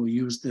cases we will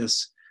use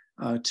this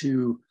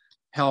to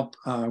help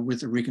with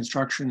the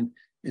reconstruction.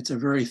 It's a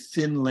very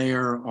thin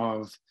layer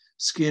of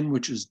skin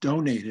which is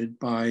donated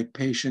by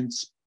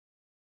patients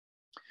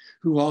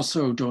who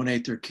also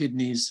donate their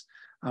kidneys.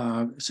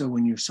 So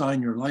when you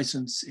sign your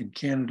license in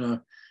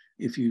Canada,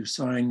 if you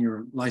sign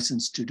your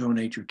license to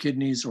donate your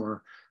kidneys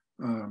or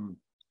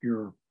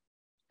your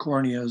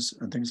corneas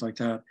and things like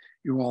that,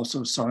 you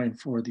also sign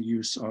for the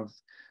use of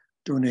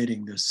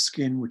donating this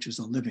skin, which is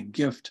a living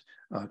gift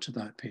to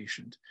that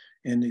patient.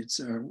 And it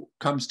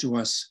comes to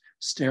us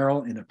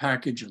sterile in a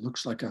package. It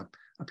looks like a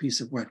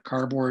piece of wet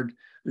cardboard.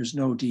 There's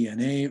no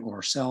DNA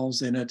or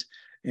cells in it,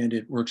 and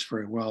it works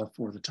very well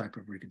for the type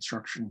of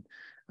reconstruction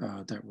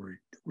that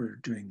we're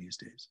doing these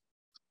days.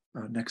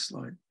 Next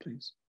slide,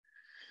 please.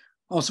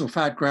 Also,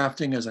 fat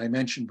grafting, as I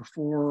mentioned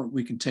before,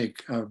 we can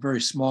take very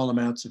small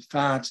amounts of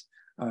fat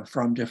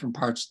from different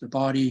parts of the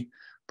body,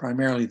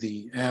 primarily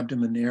the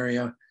abdomen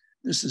area.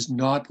 This is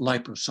not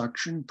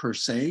liposuction per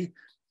se.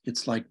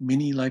 It's like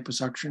mini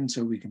liposuction,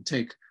 so we can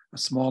take a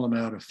small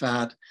amount of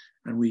fat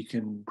and we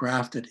can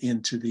graft it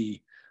into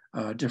the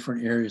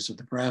different areas of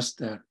the breast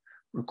that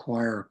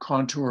require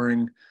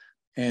contouring.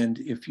 And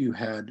if you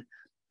had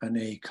an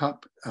A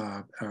cup,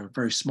 a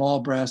very small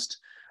breast,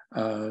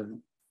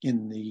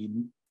 in the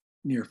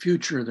near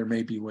future, there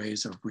may be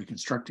ways of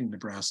reconstructing the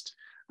breast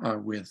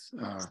with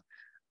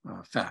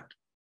fat.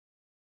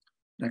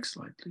 Next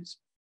slide, please.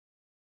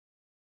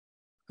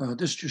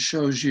 This just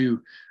shows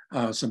you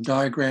some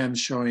diagrams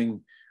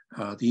showing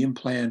the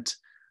implant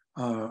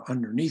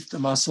underneath the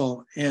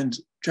muscle, and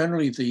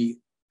generally the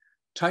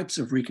types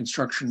of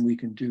reconstruction we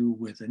can do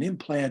with an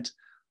implant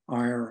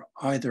are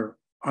either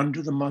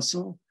under the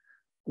muscle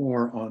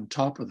or on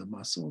top of the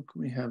muscle.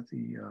 Can we have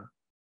the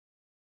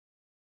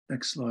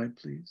next slide,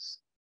 please?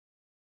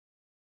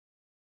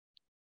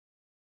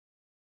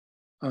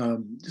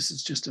 This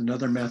is just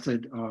another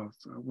method of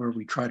where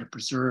we try to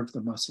preserve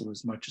the muscle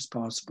as much as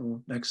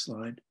possible. Next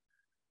slide.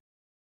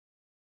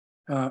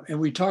 And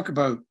we talk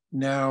about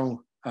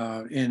now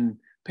in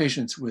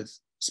patients with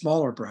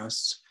smaller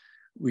breasts,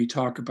 we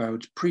talk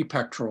about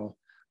prepectoral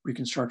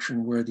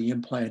reconstruction where the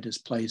implant is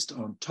placed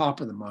on top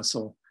of the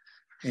muscle.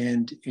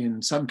 And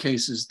in some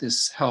cases,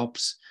 this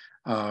helps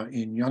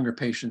in younger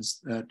patients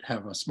that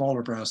have a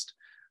smaller breast,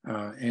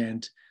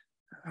 and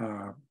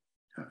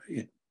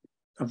it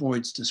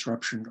avoids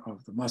disruption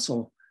of the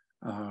muscle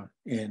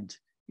and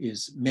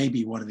is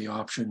maybe one of the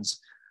options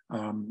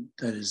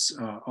that is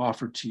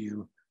offered to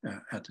you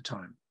at the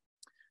time.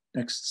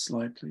 Next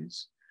slide,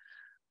 please.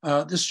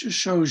 This just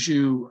shows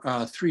you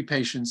 3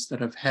 patients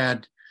that have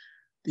had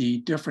the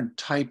different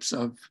types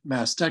of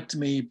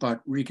mastectomy,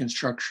 but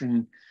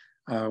reconstruction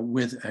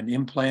with an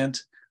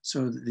implant.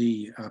 So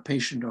the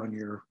patient on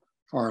your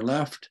far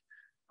left,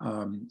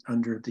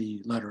 under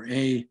the letter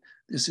A,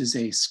 this is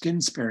a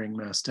skin-sparing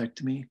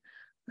mastectomy,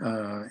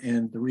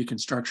 and the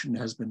reconstruction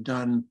has been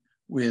done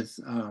with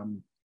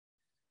an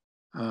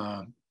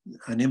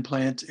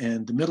implant.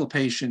 And the middle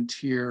patient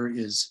here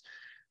is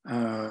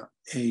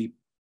a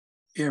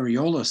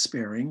areola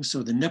sparing.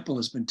 So the nipple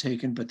has been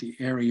taken, but the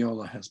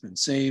areola has been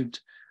saved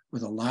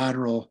with a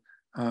lateral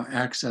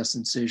access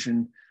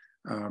incision.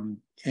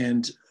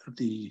 And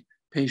the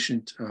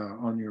patient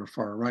on your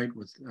far right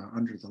with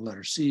under the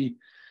letter C,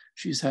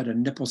 she's had a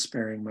nipple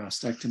sparing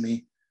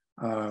mastectomy,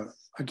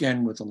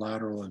 again with a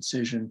lateral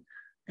incision.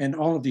 And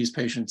all of these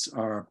patients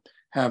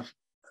have,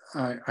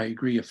 I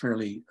agree, a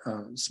fairly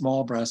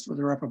small breast, where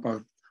they're up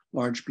about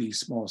large B,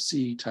 small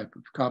c type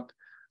of cup,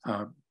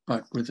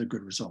 but with a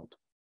good result.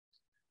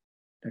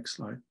 Next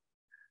slide.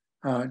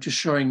 Just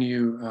showing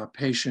you a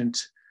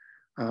patient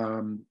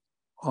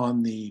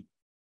on the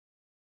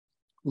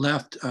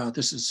left.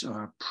 This is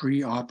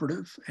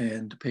pre-operative,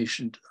 and the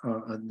patient,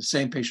 the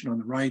same patient on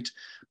the right,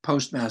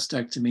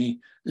 post-mastectomy.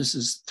 This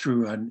is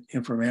through an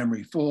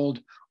inframammary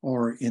fold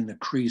or in the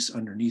crease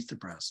underneath the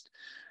breast.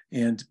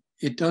 And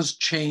it does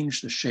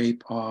change the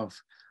shape of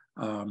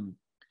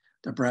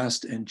the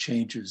breast and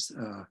changes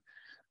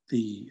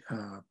the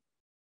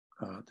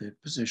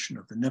position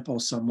of the nipple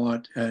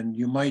somewhat. And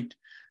you might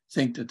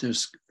think that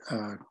this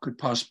could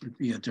possibly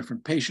be a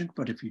different patient,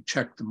 but if you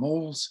check the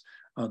moles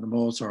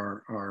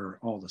are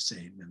all the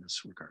same in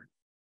this regard.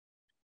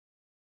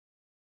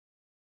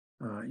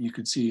 You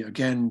can see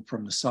again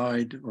from the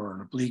side or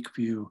an oblique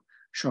view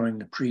showing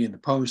the pre and the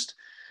post.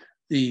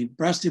 The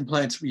breast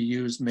implants we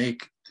use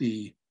make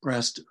the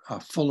breast a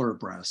fuller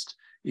breast.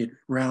 It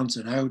rounds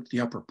it out.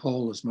 The upper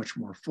pole is much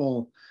more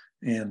full,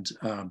 and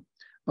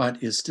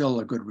but is still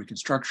a good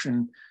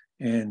reconstruction,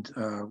 and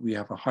we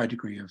have a high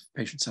degree of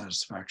patient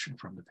satisfaction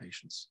from the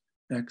patients.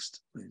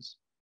 Next, please.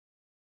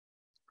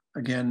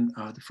 Again,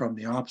 from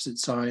the opposite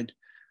side,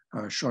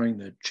 showing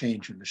the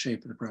change in the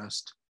shape of the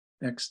breast.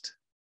 Next.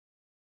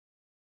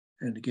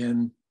 And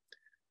again,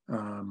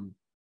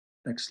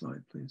 next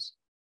slide, please.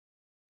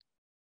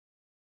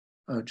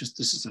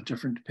 This is a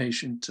different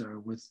patient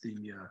with the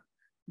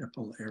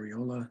nipple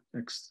areola.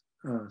 Next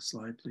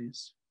slide,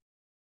 please.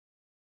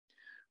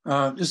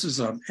 This is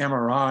an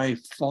MRI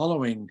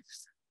following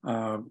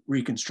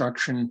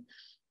reconstruction,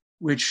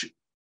 which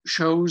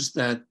shows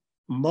that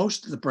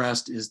most of the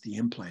breast is the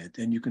implant.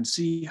 And you can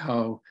see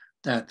how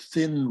that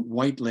thin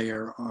white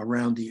layer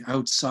around the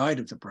outside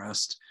of the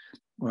breast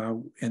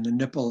and the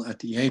nipple at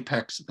the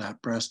apex of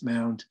that breast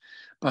mound,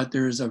 but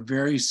there is a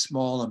very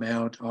small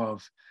amount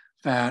of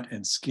fat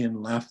and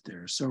skin left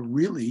there. So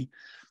really,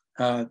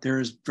 there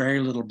is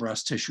very little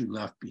breast tissue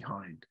left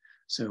behind.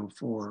 So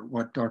for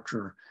what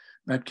Dr.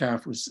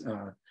 Metcalfe was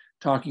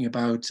talking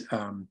about,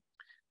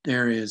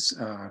 there is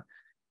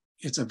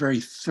it's a very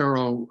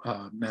thorough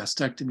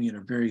mastectomy and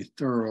a very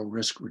thorough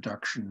risk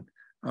reduction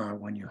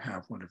when you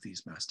have one of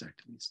these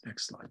mastectomies.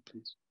 Next slide,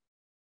 please.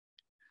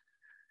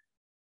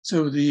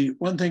 So the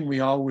one thing we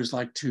always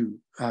like to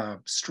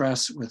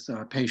stress with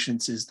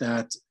patients is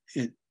that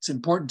it's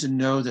important to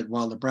know that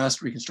while the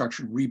breast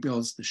reconstruction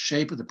rebuilds the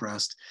shape of the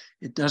breast,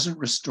 it doesn't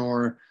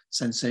restore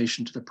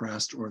sensation to the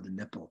breast or the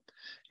nipple.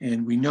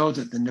 And we know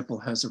that the nipple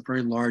has a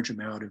very large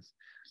amount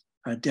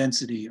of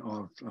density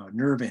of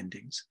nerve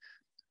endings.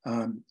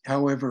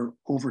 However,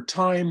 over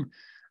time,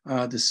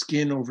 the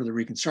skin over the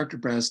reconstructed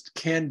breast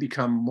can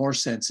become more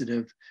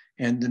sensitive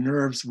and the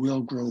nerves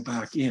will grow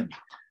back in.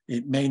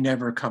 It may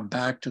never come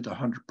back to the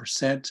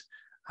 100%.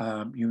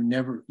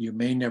 You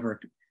may never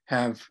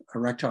have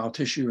erectile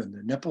tissue in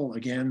the nipple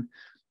again.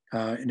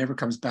 It never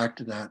comes back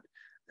to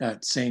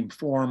that same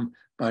form,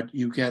 but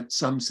you get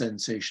some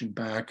sensation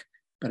back,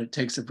 but it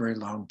takes a very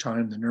long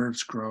time. The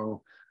nerves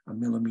grow 1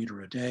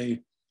 millimeter a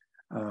day.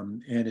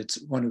 And it's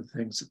one of the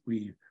things that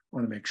we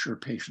want to make sure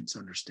patients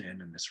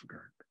understand in this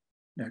regard.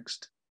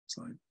 Next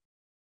slide.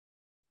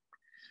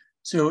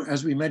 So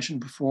as we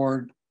mentioned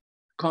before,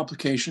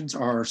 complications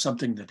are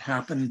something that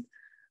happen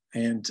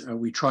and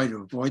we try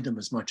to avoid them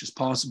as much as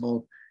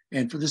possible.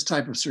 And for this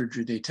type of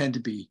surgery, they tend to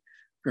be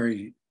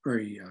very,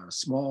 very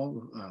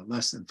small,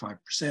 less than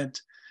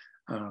 5%.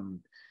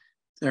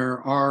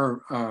 There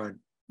are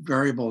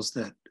variables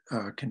that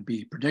can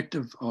be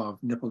predictive of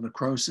nipple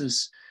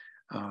necrosis.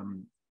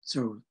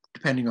 So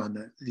depending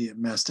on the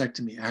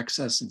mastectomy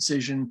access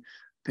incision,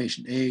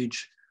 patient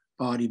age,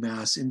 body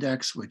mass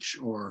index,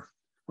 or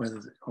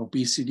whether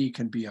obesity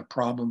can be a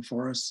problem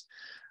for us,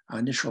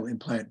 initial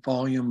implant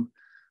volume,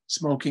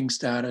 smoking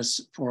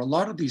status. For a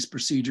lot of these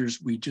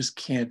procedures, we just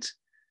can't,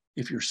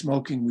 if you're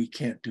smoking, we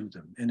can't do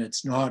them. And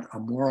it's not a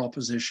moral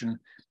position.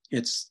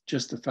 It's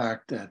just the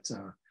fact that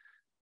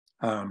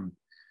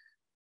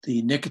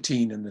the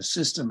nicotine in the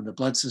system, in the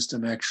blood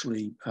system,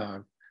 actually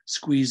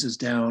squeezes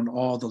down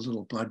all the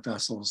little blood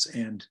vessels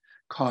and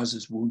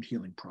causes wound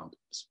healing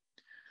problems.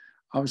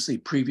 Obviously,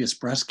 previous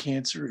breast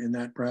cancer in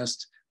that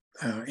breast,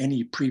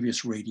 any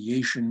previous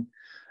radiation,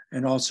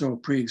 and also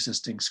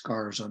pre-existing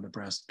scars on the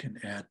breast can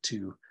add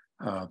to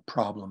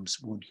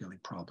problems, wound healing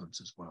problems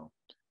as well.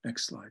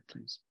 Next slide,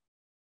 please.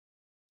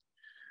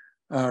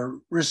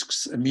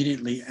 Risks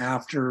immediately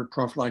after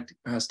prophylactic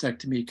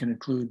mastectomy can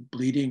include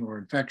bleeding or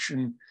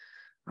infection.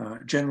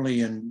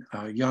 Generally in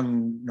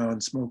young,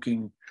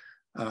 non-smoking,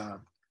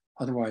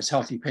 otherwise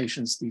healthy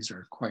patients, these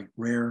are quite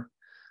rare.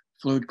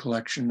 Fluid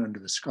collection under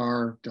the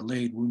scar,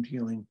 delayed wound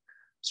healing,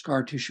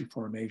 scar tissue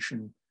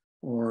formation,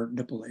 or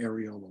nipple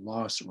areola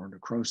loss or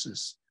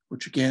necrosis,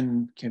 which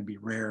again can be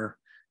rare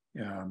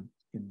in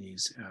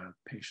these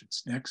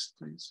patients. Next,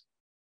 please.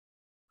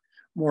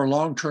 More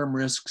long-term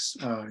risks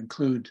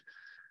include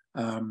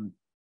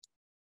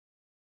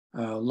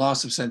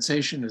loss of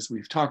sensation, as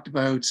we've talked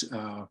about,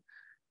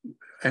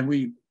 and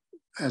we,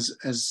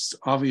 as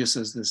obvious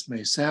as this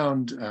may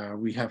sound,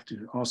 we have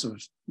to also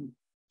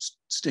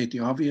state the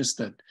obvious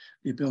that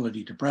the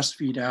ability to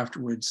breastfeed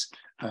afterwards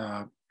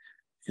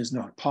is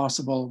not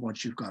possible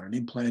once you've got an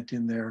implant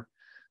in there.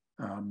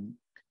 And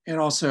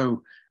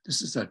also,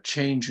 this is a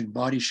change in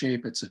body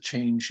shape. It's a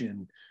change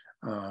in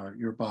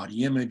your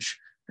body image.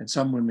 And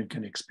some women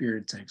can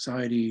experience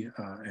anxiety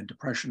and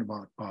depression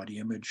about body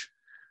image.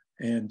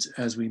 And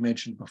as we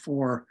mentioned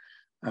before,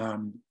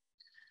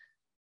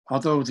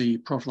 although the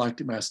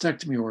prophylactic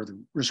mastectomy or the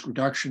risk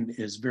reduction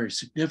is very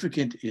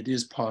significant, it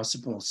is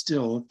possible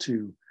still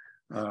to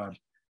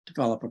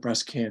develop a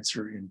breast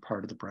cancer in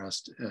part of the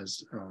breast,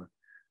 as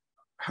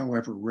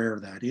however rare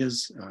that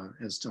is,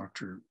 as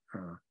Dr.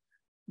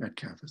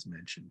 Metcalfe has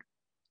mentioned.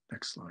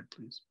 Next slide,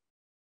 please.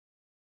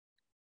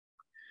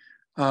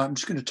 I'm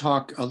just going to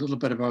talk a little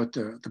bit about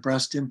the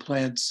breast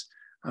implants.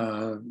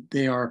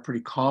 They are a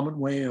pretty common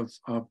way of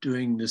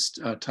doing this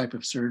type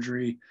of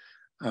surgery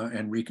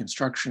and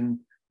reconstruction.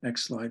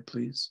 Next slide,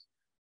 please.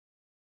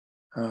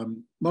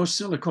 Most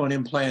silicone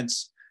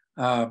implants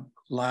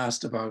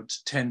last about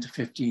 10 to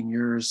 15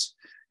 years,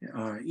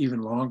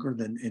 even longer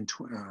than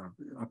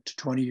up to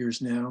 20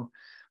 years now.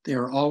 They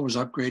are always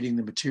upgrading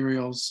the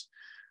materials.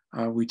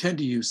 We tend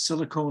to use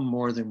silicone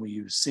more than we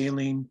use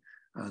saline.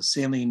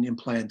 Saline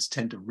implants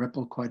tend to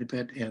ripple quite a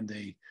bit, and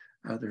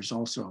there's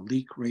also a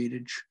leak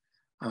ratage.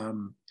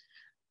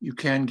 You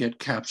can get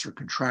capsular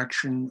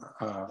contraction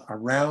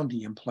around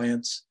the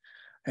implants,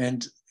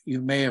 and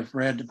you may have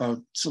read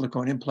about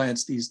silicone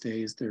implants these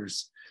days.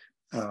 There's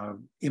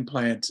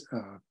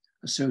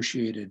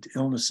implant-associated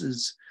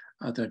illnesses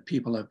that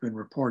people have been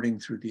reporting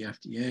through the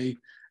FDA,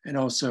 and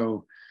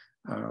also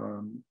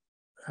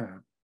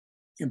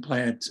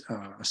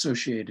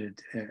implant-associated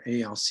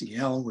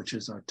ALCL, which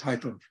is a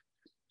type of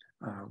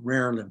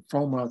rare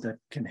lymphoma that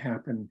can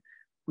happen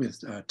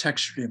with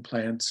textured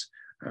implants,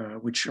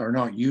 which are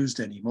not used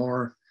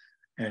anymore,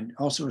 and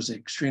also is an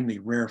extremely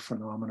rare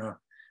phenomena.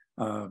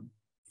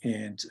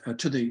 And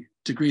to the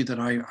degree that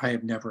I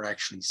have never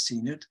actually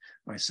seen it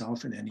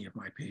myself in any of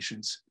my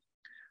patients.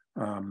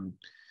 But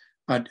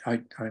but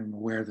I'm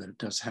aware that it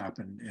does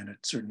happen, and it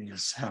certainly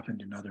has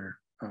happened in other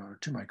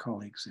to my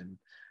colleagues in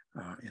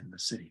the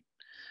city.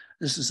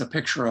 This is a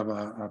picture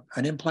of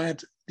an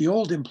implant. The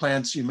old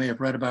implants you may have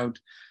read about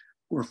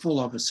were full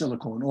of a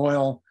silicone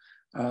oil.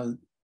 The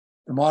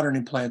modern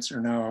implants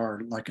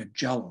are like a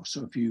jello.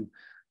 So if you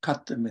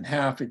cut them in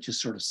half, it just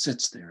sort of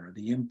sits there.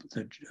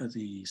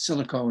 The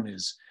silicone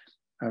is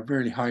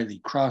very highly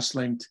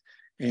cross-linked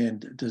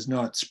and does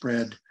not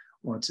spread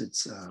once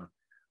it's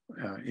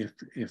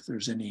if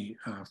there's any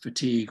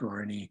fatigue or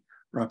any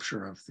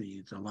rupture of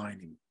the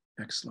lining.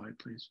 Next slide,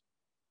 please.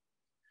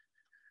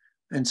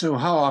 And so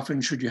how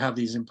often should you have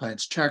these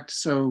implants checked?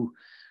 So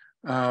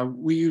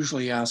we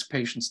usually ask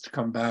patients to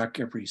come back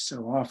every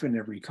so often,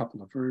 every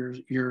couple of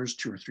years,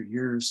 2 or 3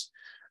 years,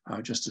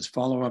 just as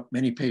follow-up.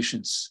 Many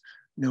patients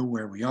know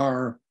where we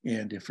are,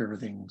 and if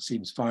everything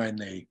seems fine,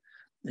 they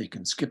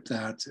can skip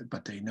that,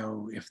 but they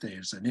know if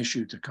there's an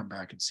issue to come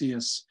back and see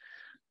us.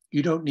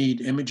 You don't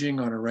need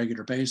imaging on a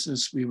regular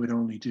basis. We would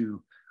only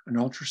do an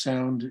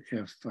ultrasound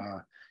if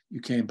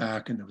you came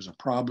back and there was a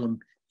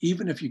problem.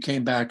 Even if you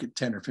came back at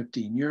 10 or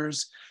 15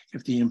 years,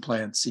 if the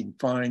implants seemed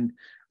fine,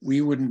 we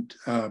wouldn't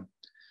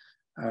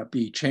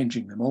be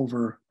changing them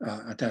over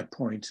at that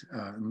point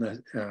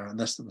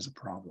unless there was a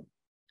problem.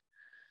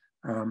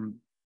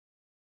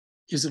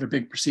 Is it a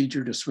big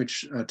procedure to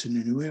switch to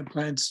new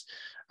implants?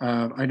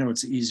 I know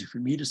it's easy for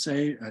me to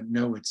say,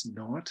 no, it's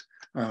not,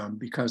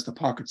 because the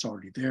pocket's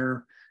already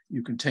there.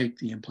 You can take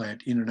the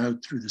implant in and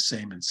out through the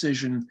same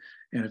incision,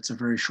 and it's a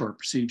very short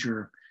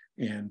procedure,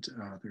 and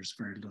there's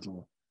very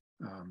little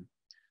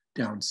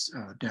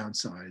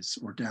downsize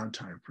or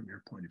downtime from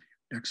your point of view.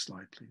 Next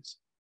slide, please.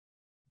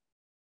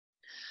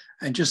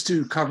 And just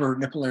to cover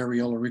nipple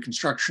areolar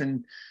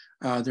reconstruction,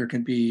 there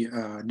can be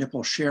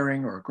nipple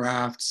sharing or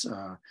grafts.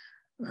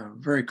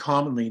 Very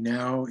commonly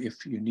now,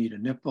 if you need a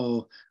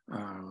nipple,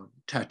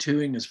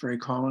 tattooing is very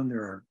common.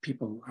 There are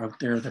people out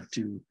there that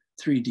do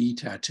 3D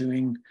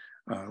tattooing,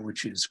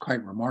 which is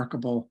quite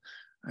remarkable,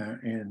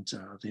 and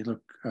they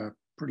look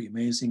pretty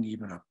amazing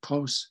even up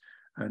close,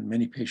 and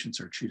many patients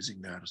are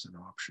choosing that as an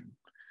option.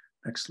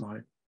 Next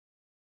slide.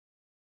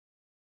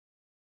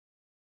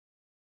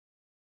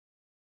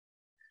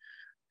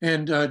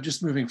 And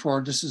just moving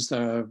forward, this is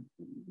the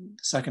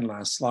second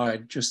last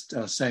slide, just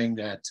saying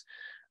that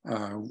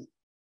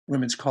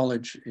Women's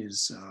College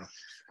is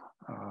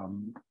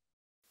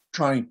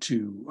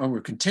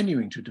we're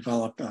continuing to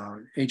develop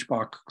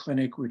HBOC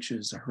clinic, which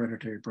is a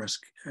hereditary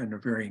breast and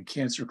ovarian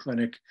cancer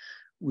clinic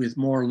with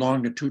more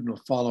longitudinal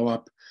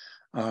follow-up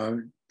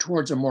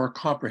towards a more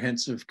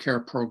comprehensive care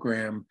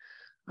program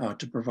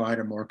to provide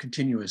a more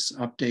continuous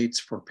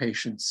updates for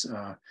patients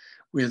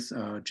with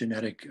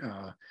genetic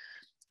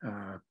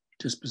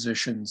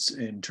dispositions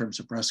in terms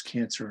of breast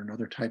cancer and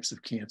other types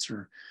of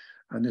cancer.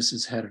 And this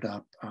is headed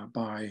up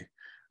by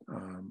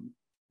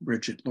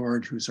Bridget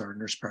Lord, who's our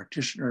nurse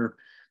practitioner.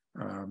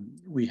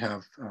 We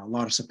have a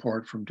lot of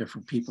support from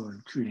different people,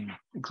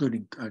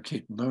 including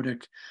Kate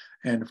Melodic,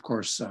 and of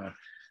course,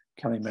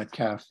 Kelly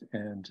Metcalfe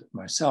and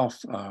myself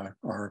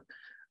are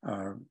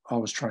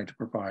always trying to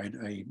provide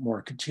a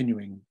more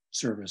continuing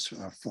service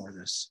for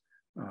this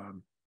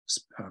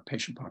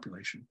patient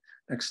population.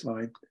 Next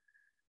slide.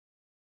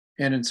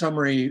 And in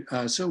summary,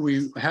 so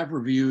we have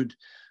reviewed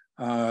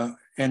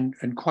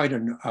and quite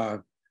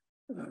a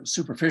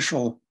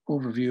superficial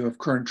overview of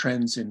current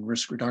trends in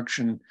risk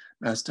reduction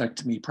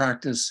mastectomy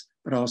practice,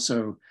 but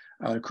also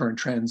current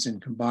trends in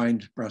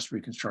combined breast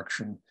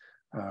reconstruction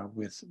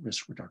with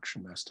risk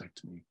reduction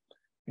mastectomy.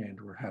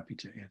 And we're happy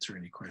to answer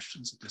any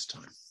questions at this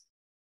time.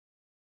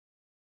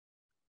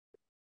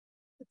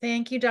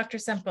 Thank you, Dr.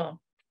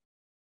 Semple.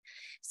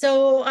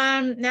 So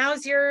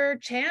now's your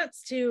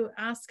chance to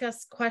ask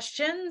us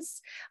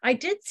questions. I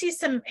did see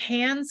some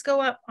hands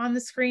go up on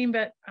the screen,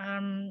 but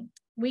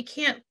we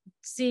can't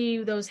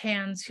see those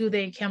hands, who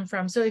they come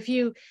from. So if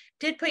you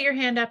did put your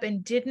hand up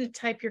and didn't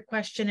type your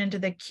question into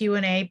the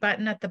Q&A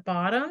button at the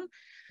bottom,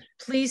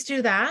 please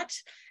do that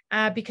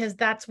because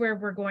that's where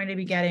we're going to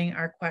be getting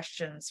our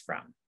questions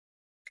from.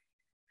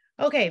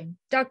 Okay,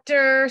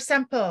 Dr.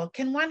 Semple,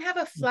 can one have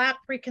a flap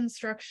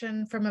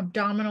reconstruction from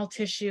abdominal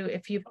tissue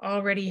if you've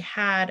already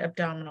had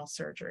abdominal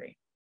surgery?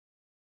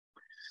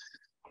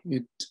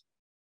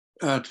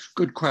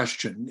 Good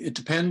question. It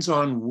depends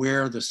on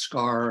where the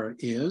scar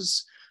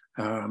is.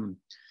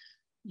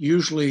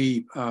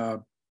 Usually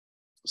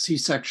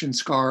C-section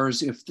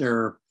scars, if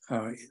they're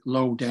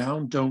low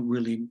down, don't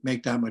really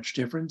make that much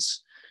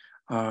difference.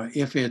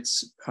 If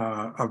it's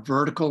a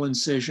vertical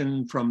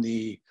incision from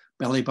the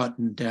belly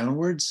button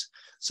downwards,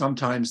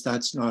 sometimes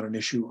that's not an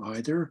issue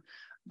either.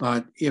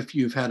 But if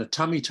you've had a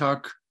tummy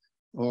tuck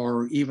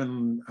or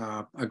even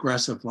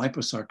aggressive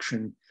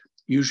liposuction,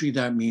 usually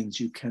that means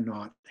you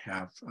cannot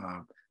have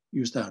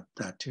use that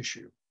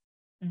tissue.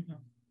 Mm-hmm.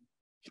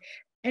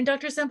 And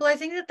Dr. Semple, I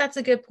think that that's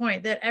a good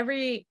point, that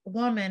every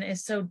woman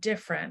is so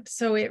different.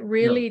 So it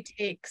really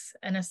takes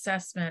an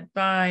assessment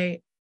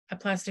by a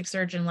plastic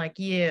surgeon like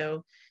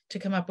you to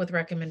come up with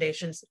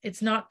recommendations.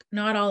 It's not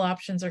all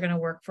options are going to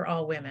work for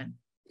all women.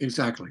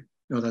 Exactly.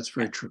 No, that's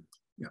very true.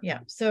 Yeah.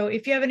 So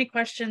if you have any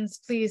questions,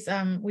 please,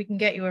 we can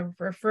get you a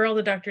referral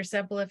to Dr.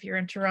 Semple if you're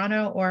in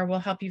Toronto, or we'll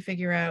help you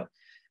figure out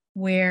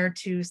where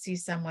to see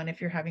someone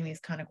if you're having these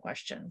kind of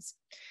questions.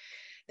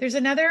 There's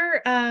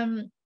another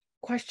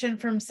question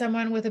from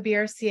someone with a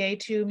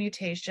BRCA2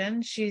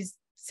 mutation.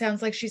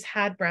 Sounds like she's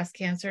had breast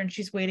cancer and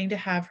she's waiting to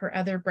have her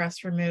other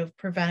breast removed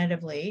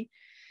preventatively.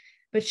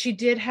 But she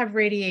did have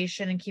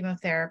radiation and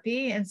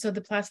chemotherapy. And so the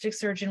plastic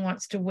surgeon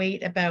wants to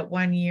wait about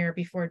 1 year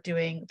before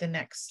doing the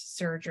next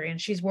surgery. And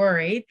she's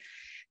worried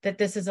that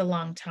this is a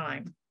long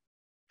time.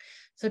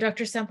 So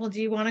Dr. Semple,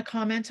 do you want to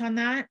comment on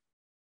that?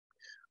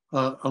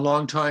 A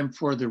long time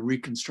for the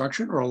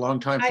reconstruction, or a long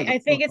time for I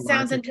think it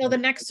sounds until the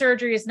next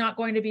surgery is not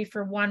going to be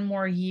for 1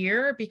 more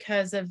year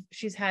because of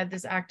she's had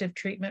this active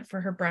treatment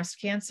for her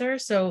breast cancer.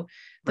 So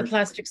the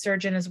plastic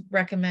surgeon is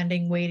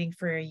recommending waiting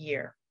for a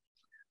year.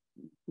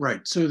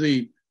 Right.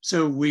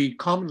 So we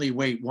commonly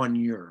wait 1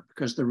 year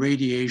because the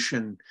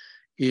radiation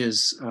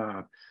is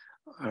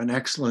an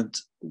excellent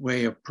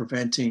way of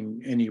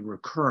preventing any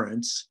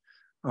recurrence.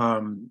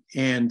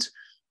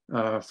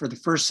 For the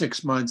first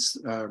 6 months,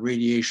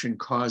 radiation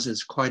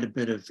causes quite a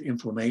bit of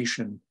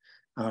inflammation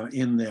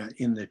in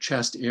the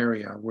chest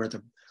area where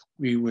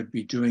we would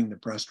be doing the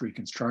breast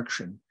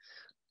reconstruction.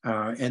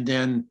 And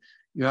then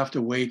you have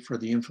to wait for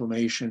the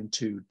inflammation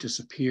to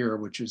disappear,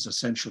 which is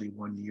essentially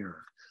 1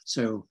 year.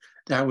 So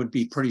that would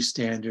be pretty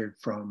standard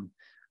from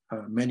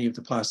many of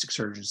the plastic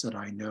surgeons that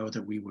I know,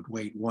 that we would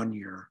wait 1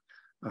 year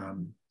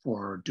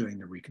for doing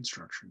the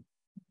reconstruction.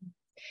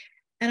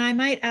 And I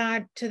might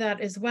add to that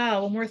as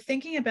well, when we're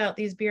thinking about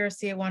these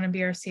BRCA1 and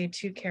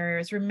BRCA2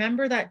 carriers,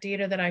 remember that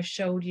data that I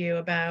showed you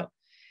about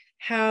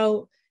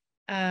how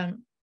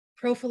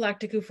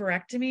prophylactic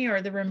oophorectomy,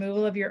 or the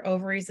removal of your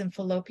ovaries and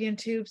fallopian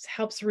tubes,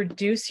 helps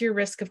reduce your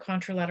risk of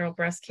contralateral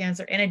breast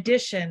cancer in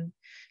addition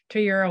to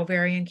your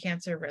ovarian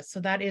cancer risk. So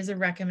that is a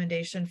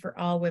recommendation for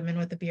all women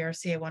with a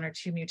BRCA1 or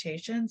 2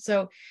 mutation.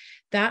 So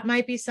that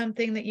might be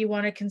something that you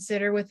want to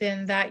consider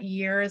within that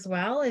year as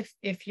well.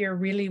 If you're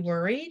really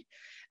worried,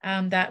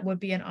 that would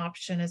be an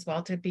option as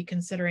well, to be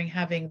considering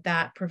having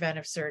that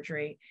preventive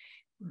surgery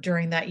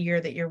during that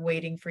year that you're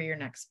waiting for your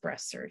next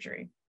breast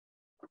surgery.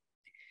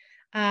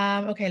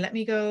 Okay, let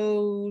me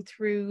go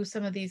through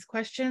some of these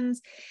questions.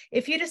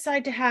 If you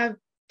decide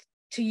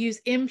to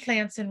use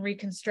implants in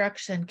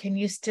reconstruction, can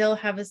you still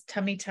have a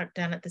tummy tuck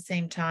done at the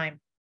same time?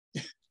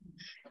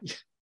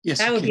 Yes,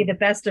 that would be the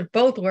best of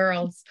both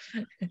worlds.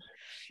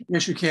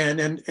 Yes, you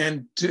can.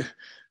 And to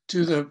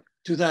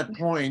that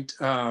point,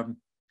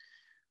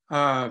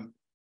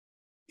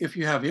 if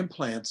you have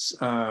implants,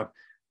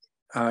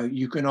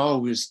 you can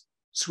always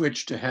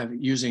switch to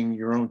using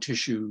your own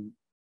tissue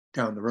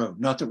down the road.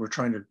 Not that we're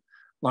trying to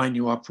line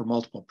you up for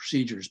multiple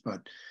procedures,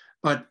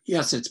 but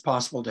yes, it's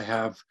possible to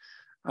have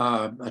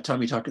a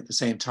tummy tuck at the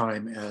same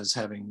time as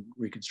having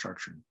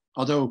reconstruction.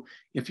 Although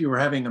if you were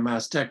having a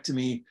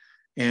mastectomy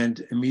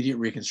and immediate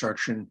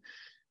reconstruction,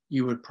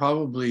 you would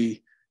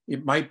probably,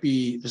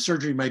 the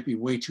surgery might be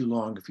way too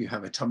long if you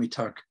have a tummy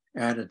tuck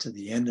added to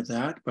the end of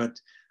that. But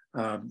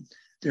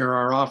there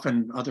are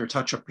often other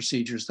touch-up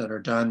procedures that are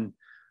done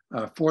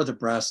for the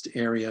breast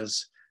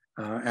areas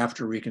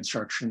after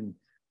reconstruction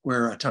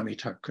where a tummy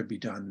tuck could be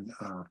done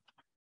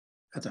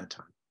at that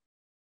time.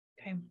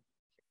 Okay.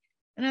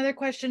 Another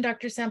question,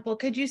 Dr. Semple,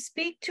 could you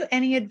speak to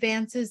any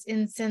advances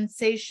in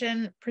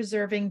sensation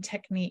preserving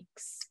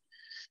techniques?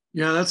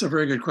 Yeah, that's a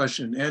very good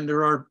question. And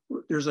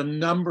there's a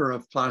number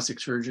of plastic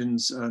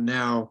surgeons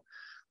now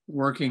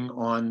working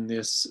on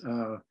this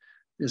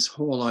this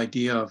whole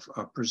idea of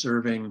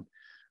preserving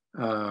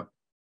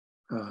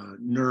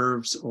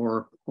nerves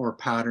or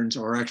patterns,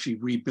 or actually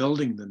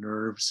rebuilding the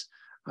nerves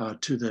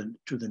to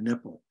the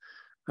nipple.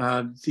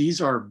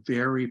 These are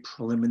very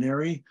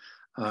preliminary,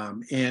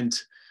 and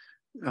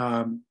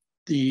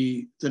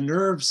the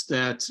nerves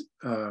that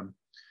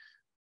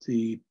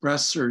the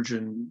breast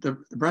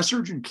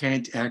surgeon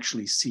can't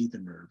actually see the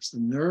nerves. The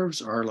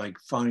nerves are like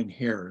fine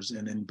hairs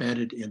and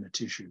embedded in the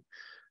tissue,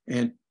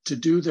 and to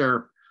do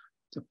the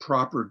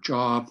proper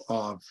job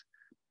of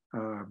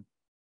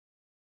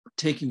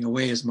taking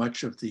away as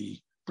much of the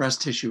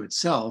breast tissue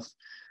itself,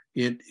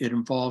 it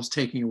involves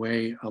taking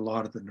away a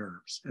lot of the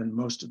nerves and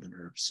most of the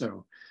nerves.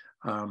 So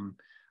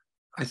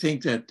I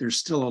think that there's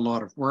still a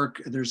lot of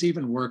work. There's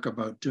even work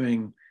about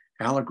doing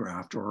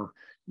allograft or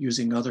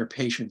using other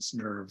patients'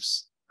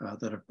 nerves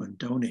that have been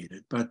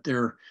donated. But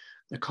the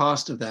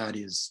cost of that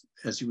is,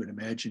 as you would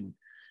imagine,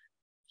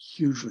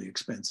 hugely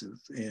expensive.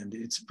 And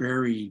it's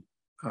very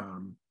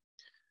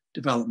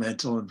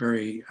developmental and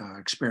very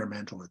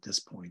experimental at this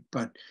point.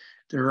 But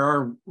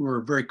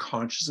we're very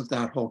conscious of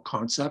that whole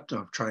concept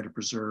of trying to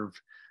preserve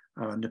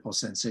nipple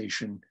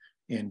sensation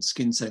and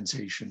skin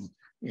sensation.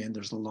 And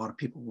there's a lot of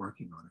people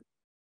working on it.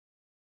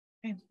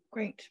 Okay,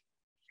 great.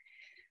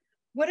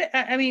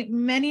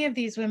 Many of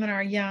these women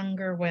are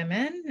younger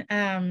women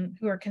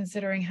who are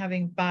considering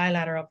having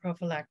bilateral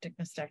prophylactic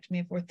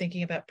mastectomy if we're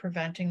thinking about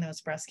preventing those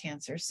breast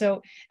cancers.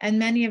 So, and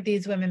many of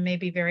these women may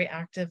be very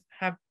active,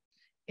 have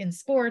in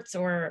sports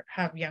or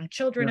have young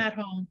children Yep. at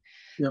home.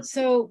 Yep.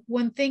 So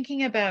when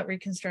thinking about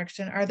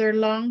reconstruction, are there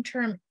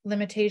long-term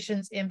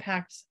limitations,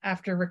 impacts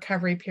after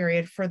recovery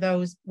period for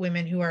those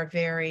women who are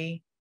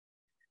very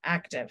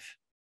active?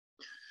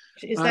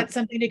 Is that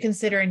something to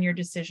consider in your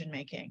decision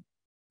making?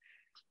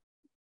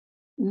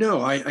 No,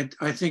 I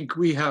think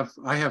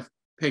I have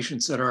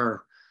patients that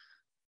are,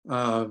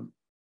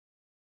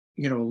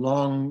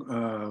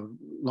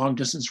 long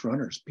distance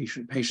runners.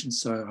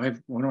 Patients.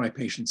 One of my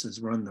patients has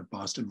run the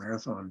Boston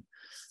Marathon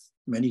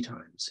many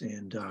times,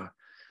 and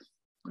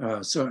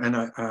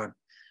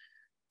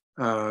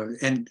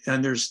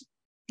there's,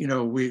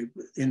 we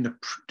in the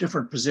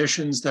different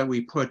positions that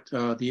we put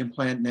the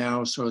implant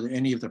now, so that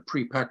any of the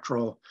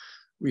prepectoral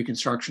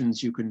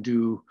reconstructions you can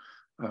do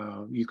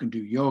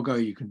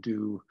yoga, you can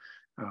do,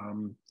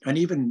 and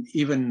even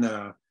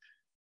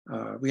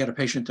we had a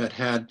patient that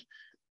had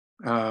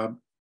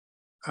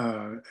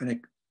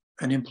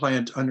an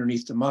implant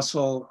underneath the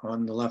muscle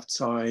on the left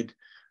side,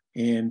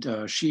 and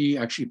she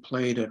actually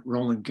played at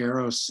Roland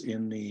Garros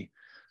in the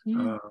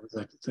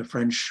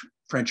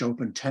French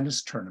Open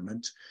tennis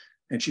tournament,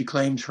 and she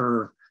claimed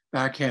her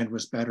backhand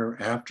was better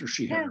after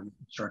she had her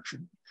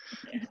reconstruction.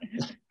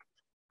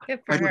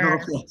 Good for I don't her. know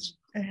if that's,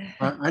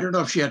 I don't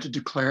know if she had to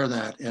declare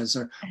that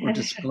or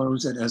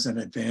disclose it as an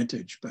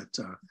advantage, but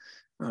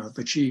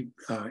she,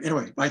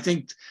 anyway, I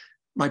think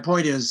my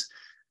point is,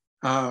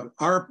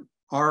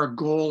 our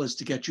goal is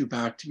to get you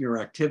back to your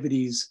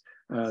activities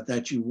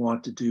that you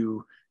want to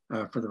do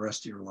for the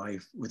rest of your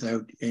life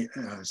without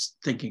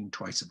thinking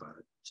twice about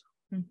it.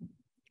 So.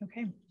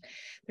 Okay.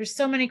 There's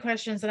so many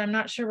questions and I'm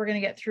not sure we're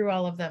going to get through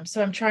all of them.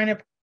 So I'm trying to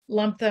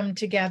lump them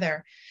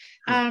together.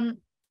 Sure.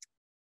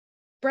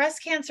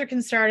 Breast cancer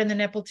can start in the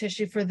nipple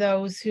tissue for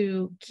those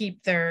who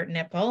keep their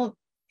nipple.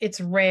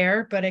 It's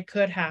rare, but it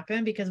could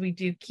happen because we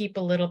do keep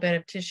a little bit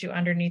of tissue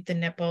underneath the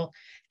nipple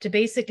to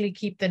basically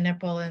keep the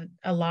nipple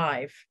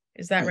alive.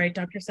 Is that right,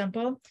 Dr.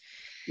 Semple?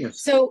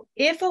 Yes. So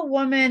if a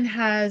woman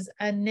has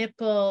a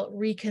nipple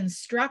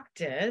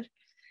reconstructed,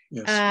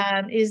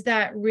 yes. Is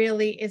that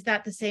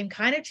the same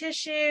kind of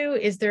tissue?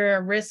 Is there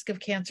a risk of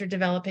cancer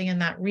developing in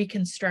that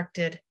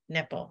reconstructed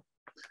nipple?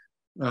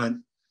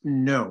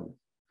 No,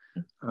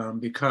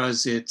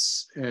 because it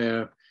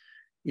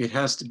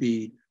has to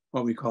be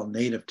what we call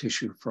native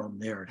tissue from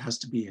there. It has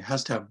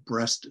to have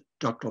breast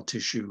ductal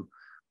tissue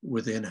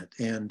within it.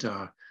 And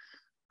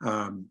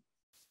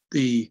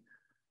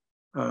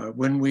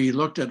when we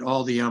looked at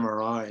all the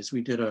MRIs,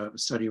 we did a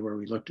study where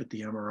we looked at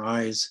the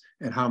MRIs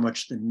and how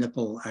much the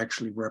nipple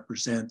actually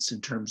represents in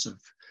terms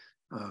of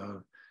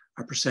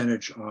a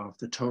percentage of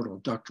the total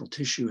ductal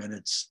tissue, and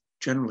it's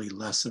generally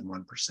less than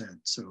 1%.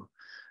 So,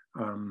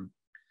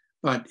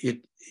 but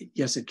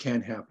yes, it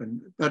can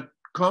happen. But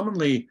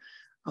commonly,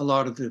 a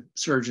lot of the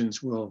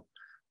surgeons will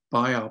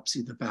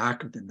biopsy the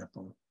back of the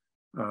nipple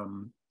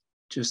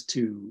just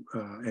to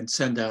and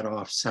send that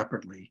off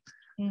separately.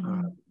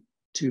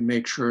 To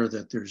make sure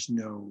that there's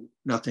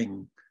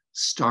nothing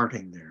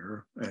starting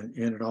there, and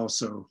it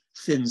also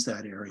thins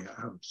that area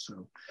out.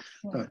 So,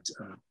 but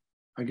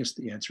I guess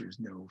the answer is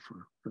no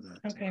for that.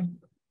 Okay,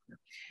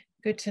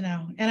 good to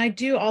know. And I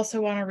do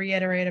also want to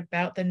reiterate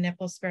about the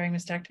nipple sparing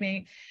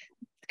mastectomy.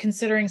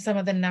 Considering some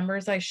of the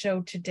numbers I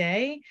showed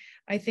today,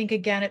 I think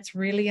again it's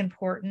really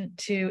important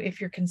to,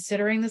 if you're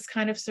considering this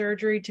kind of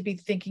surgery, to be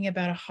thinking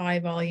about a high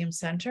volume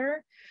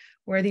center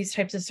where these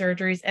types of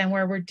surgeries and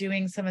where we're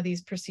doing some of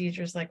these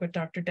procedures like what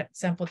Dr.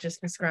 Semple just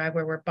described,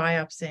 where we're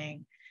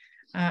biopsying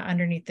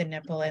underneath the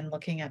nipple and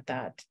looking at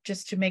that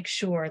just to make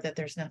sure that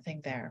there's nothing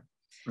there.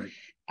 Right.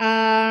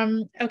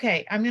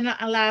 Okay,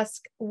 I'll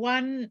ask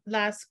one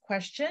last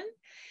question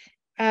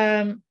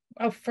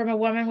from a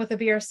woman with a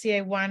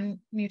BRCA1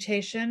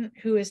 mutation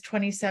who is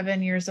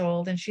 27 years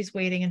old, and she's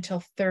waiting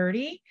until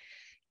 30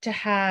 to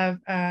have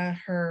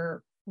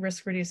her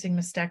risk-reducing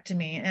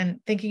mastectomy, and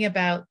thinking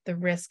about the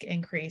risk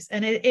increase.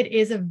 And it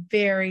is a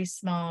very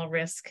small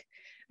risk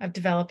of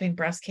developing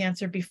breast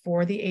cancer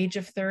before the age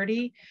of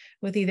 30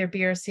 with either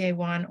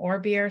BRCA1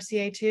 or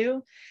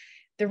BRCA2.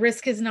 The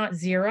risk is not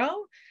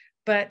zero,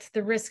 but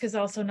the risk is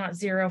also not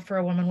zero for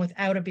a woman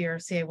without a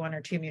BRCA1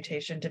 or 2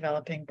 mutation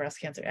developing breast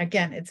cancer.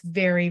 Again, it's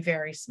very,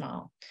 very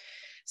small.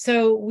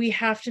 So we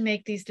have to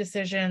make these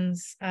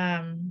decisions.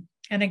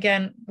 And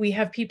again, we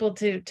have people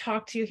to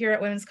talk to here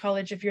at Women's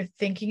College if you're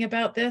thinking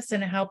about this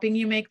and helping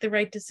you make the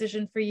right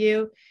decision for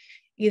you,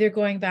 either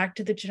going back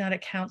to the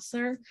genetic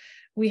counselor.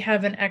 We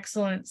have an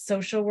excellent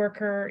social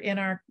worker in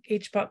our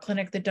HBOC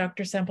clinic that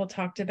Dr. Semple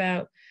talked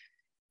about.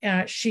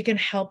 She can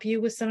help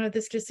you with some of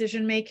this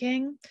decision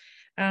making.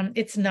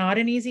 It's not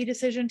an easy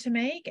decision to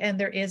make, and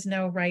there is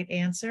no right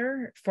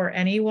answer for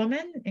any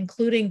woman,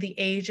 including the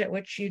age at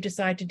which you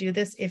decide to do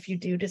this, if you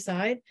do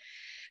decide.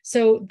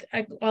 So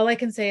all I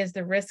can say is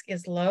the risk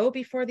is low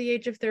before the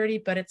age of 30,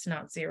 but it's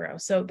not zero.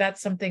 So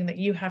that's something that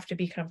you have to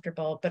be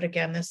comfortable. But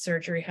again, this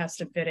surgery has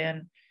to fit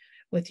in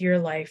with your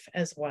life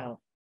as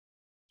well.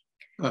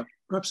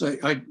 Perhaps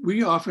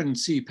we often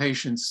see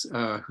patients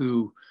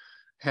who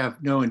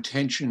have no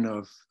intention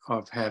of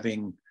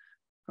having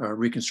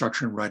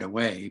reconstruction right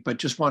away, but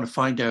just want to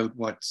find out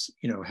what's,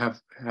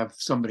 have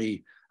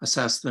somebody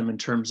assess them in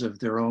terms of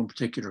their own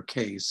particular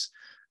case,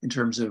 in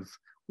terms of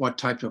what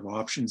type of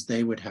options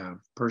they would have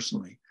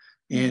personally.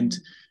 And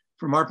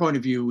from our point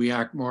of view, we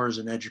act more as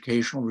an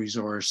educational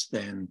resource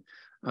than,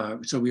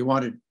 so we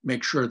want to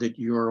make sure that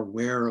you're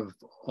aware of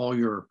all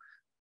your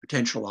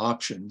potential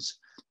options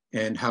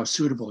and how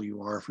suitable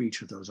you are for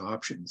each of those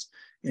options.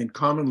 And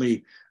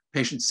commonly,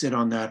 patients sit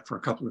on that for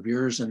a couple of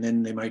years, and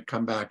then they might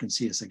come back and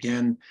see us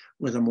again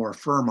with a more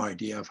firm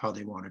idea of how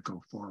they want to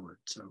go forward.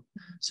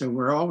 So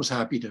we're always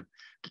happy to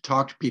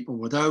talk to people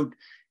without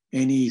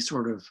any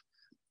sort of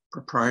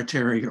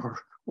proprietary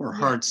or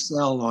hard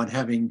sell on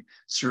having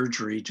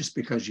surgery just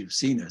because you've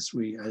seen us.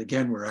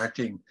 We're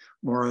acting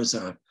more as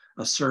a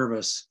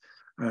service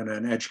and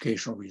an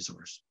educational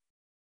resource.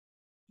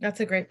 That's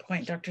a great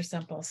point, Dr.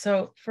 Semple.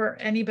 So for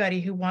anybody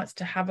who wants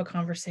to have a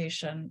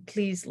conversation,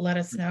 please let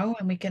us know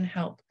and we can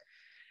help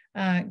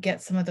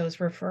get some of those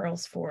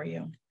referrals for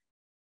you.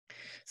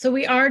 So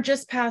we are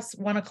just past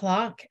 1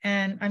 o'clock,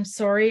 and I'm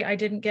sorry I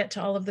didn't get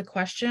to all of the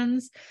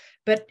questions,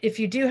 but if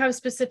you do have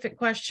specific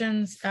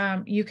questions,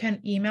 you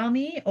can email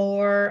me,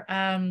 or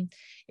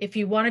if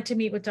you wanted to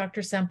meet with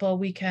Dr. Semple,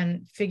 we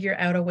can figure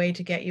out a way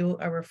to get you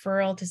a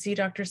referral to see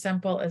Dr.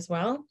 Semple as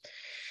well.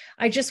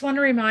 I just want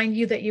to remind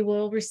you that you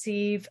will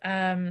receive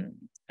an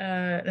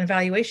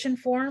evaluation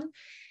form.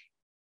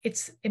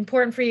 It's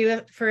important for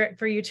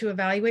you to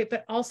evaluate,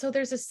 but also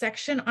there's a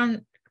section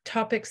on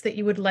topics that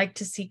you would like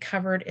to see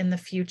covered in the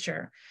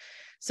future.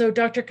 So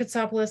Dr.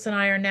 Katsopoulos and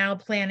I are now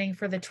planning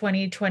for the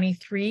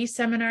 2023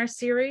 seminar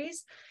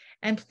series,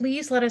 and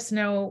please let us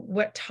know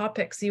what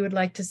topics you would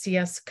like to see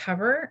us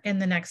cover in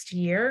the next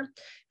year,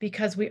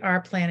 because we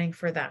are planning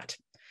for that.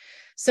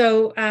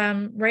 So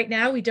right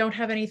now we don't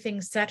have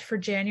anything set for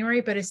January,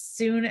 but as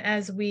soon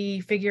as we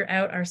figure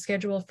out our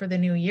schedule for the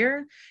new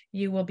year,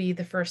 you will be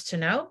the first to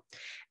know.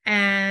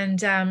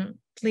 And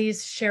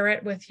please share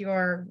it with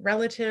your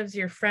relatives,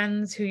 your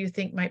friends who you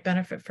think might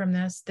benefit from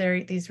this.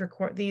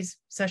 These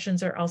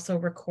sessions are also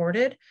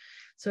recorded.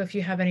 So if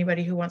you have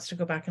anybody who wants to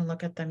go back and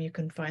look at them, you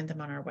can find them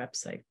on our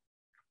website.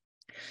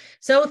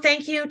 So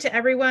thank you to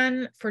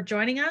everyone for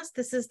joining us.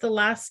 This is the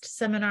last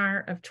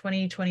seminar of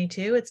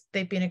 2022.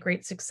 They've been a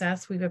great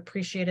success. We've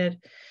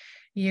appreciated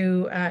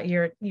you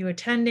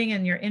attending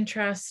and your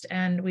interest,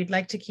 and we'd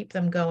like to keep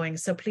them going.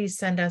 So please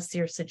send us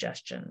your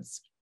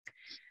suggestions.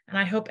 And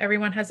I hope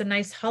everyone has a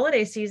nice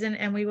holiday season,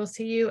 and we will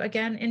see you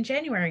again in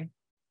January.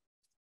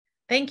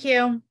 Thank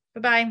you.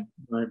 Bye-bye.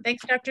 Right.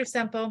 Thanks, Dr.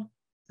 Semple.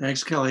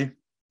 Thanks, Kelly.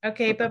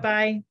 Okay,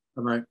 bye-bye.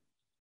 Bye-bye.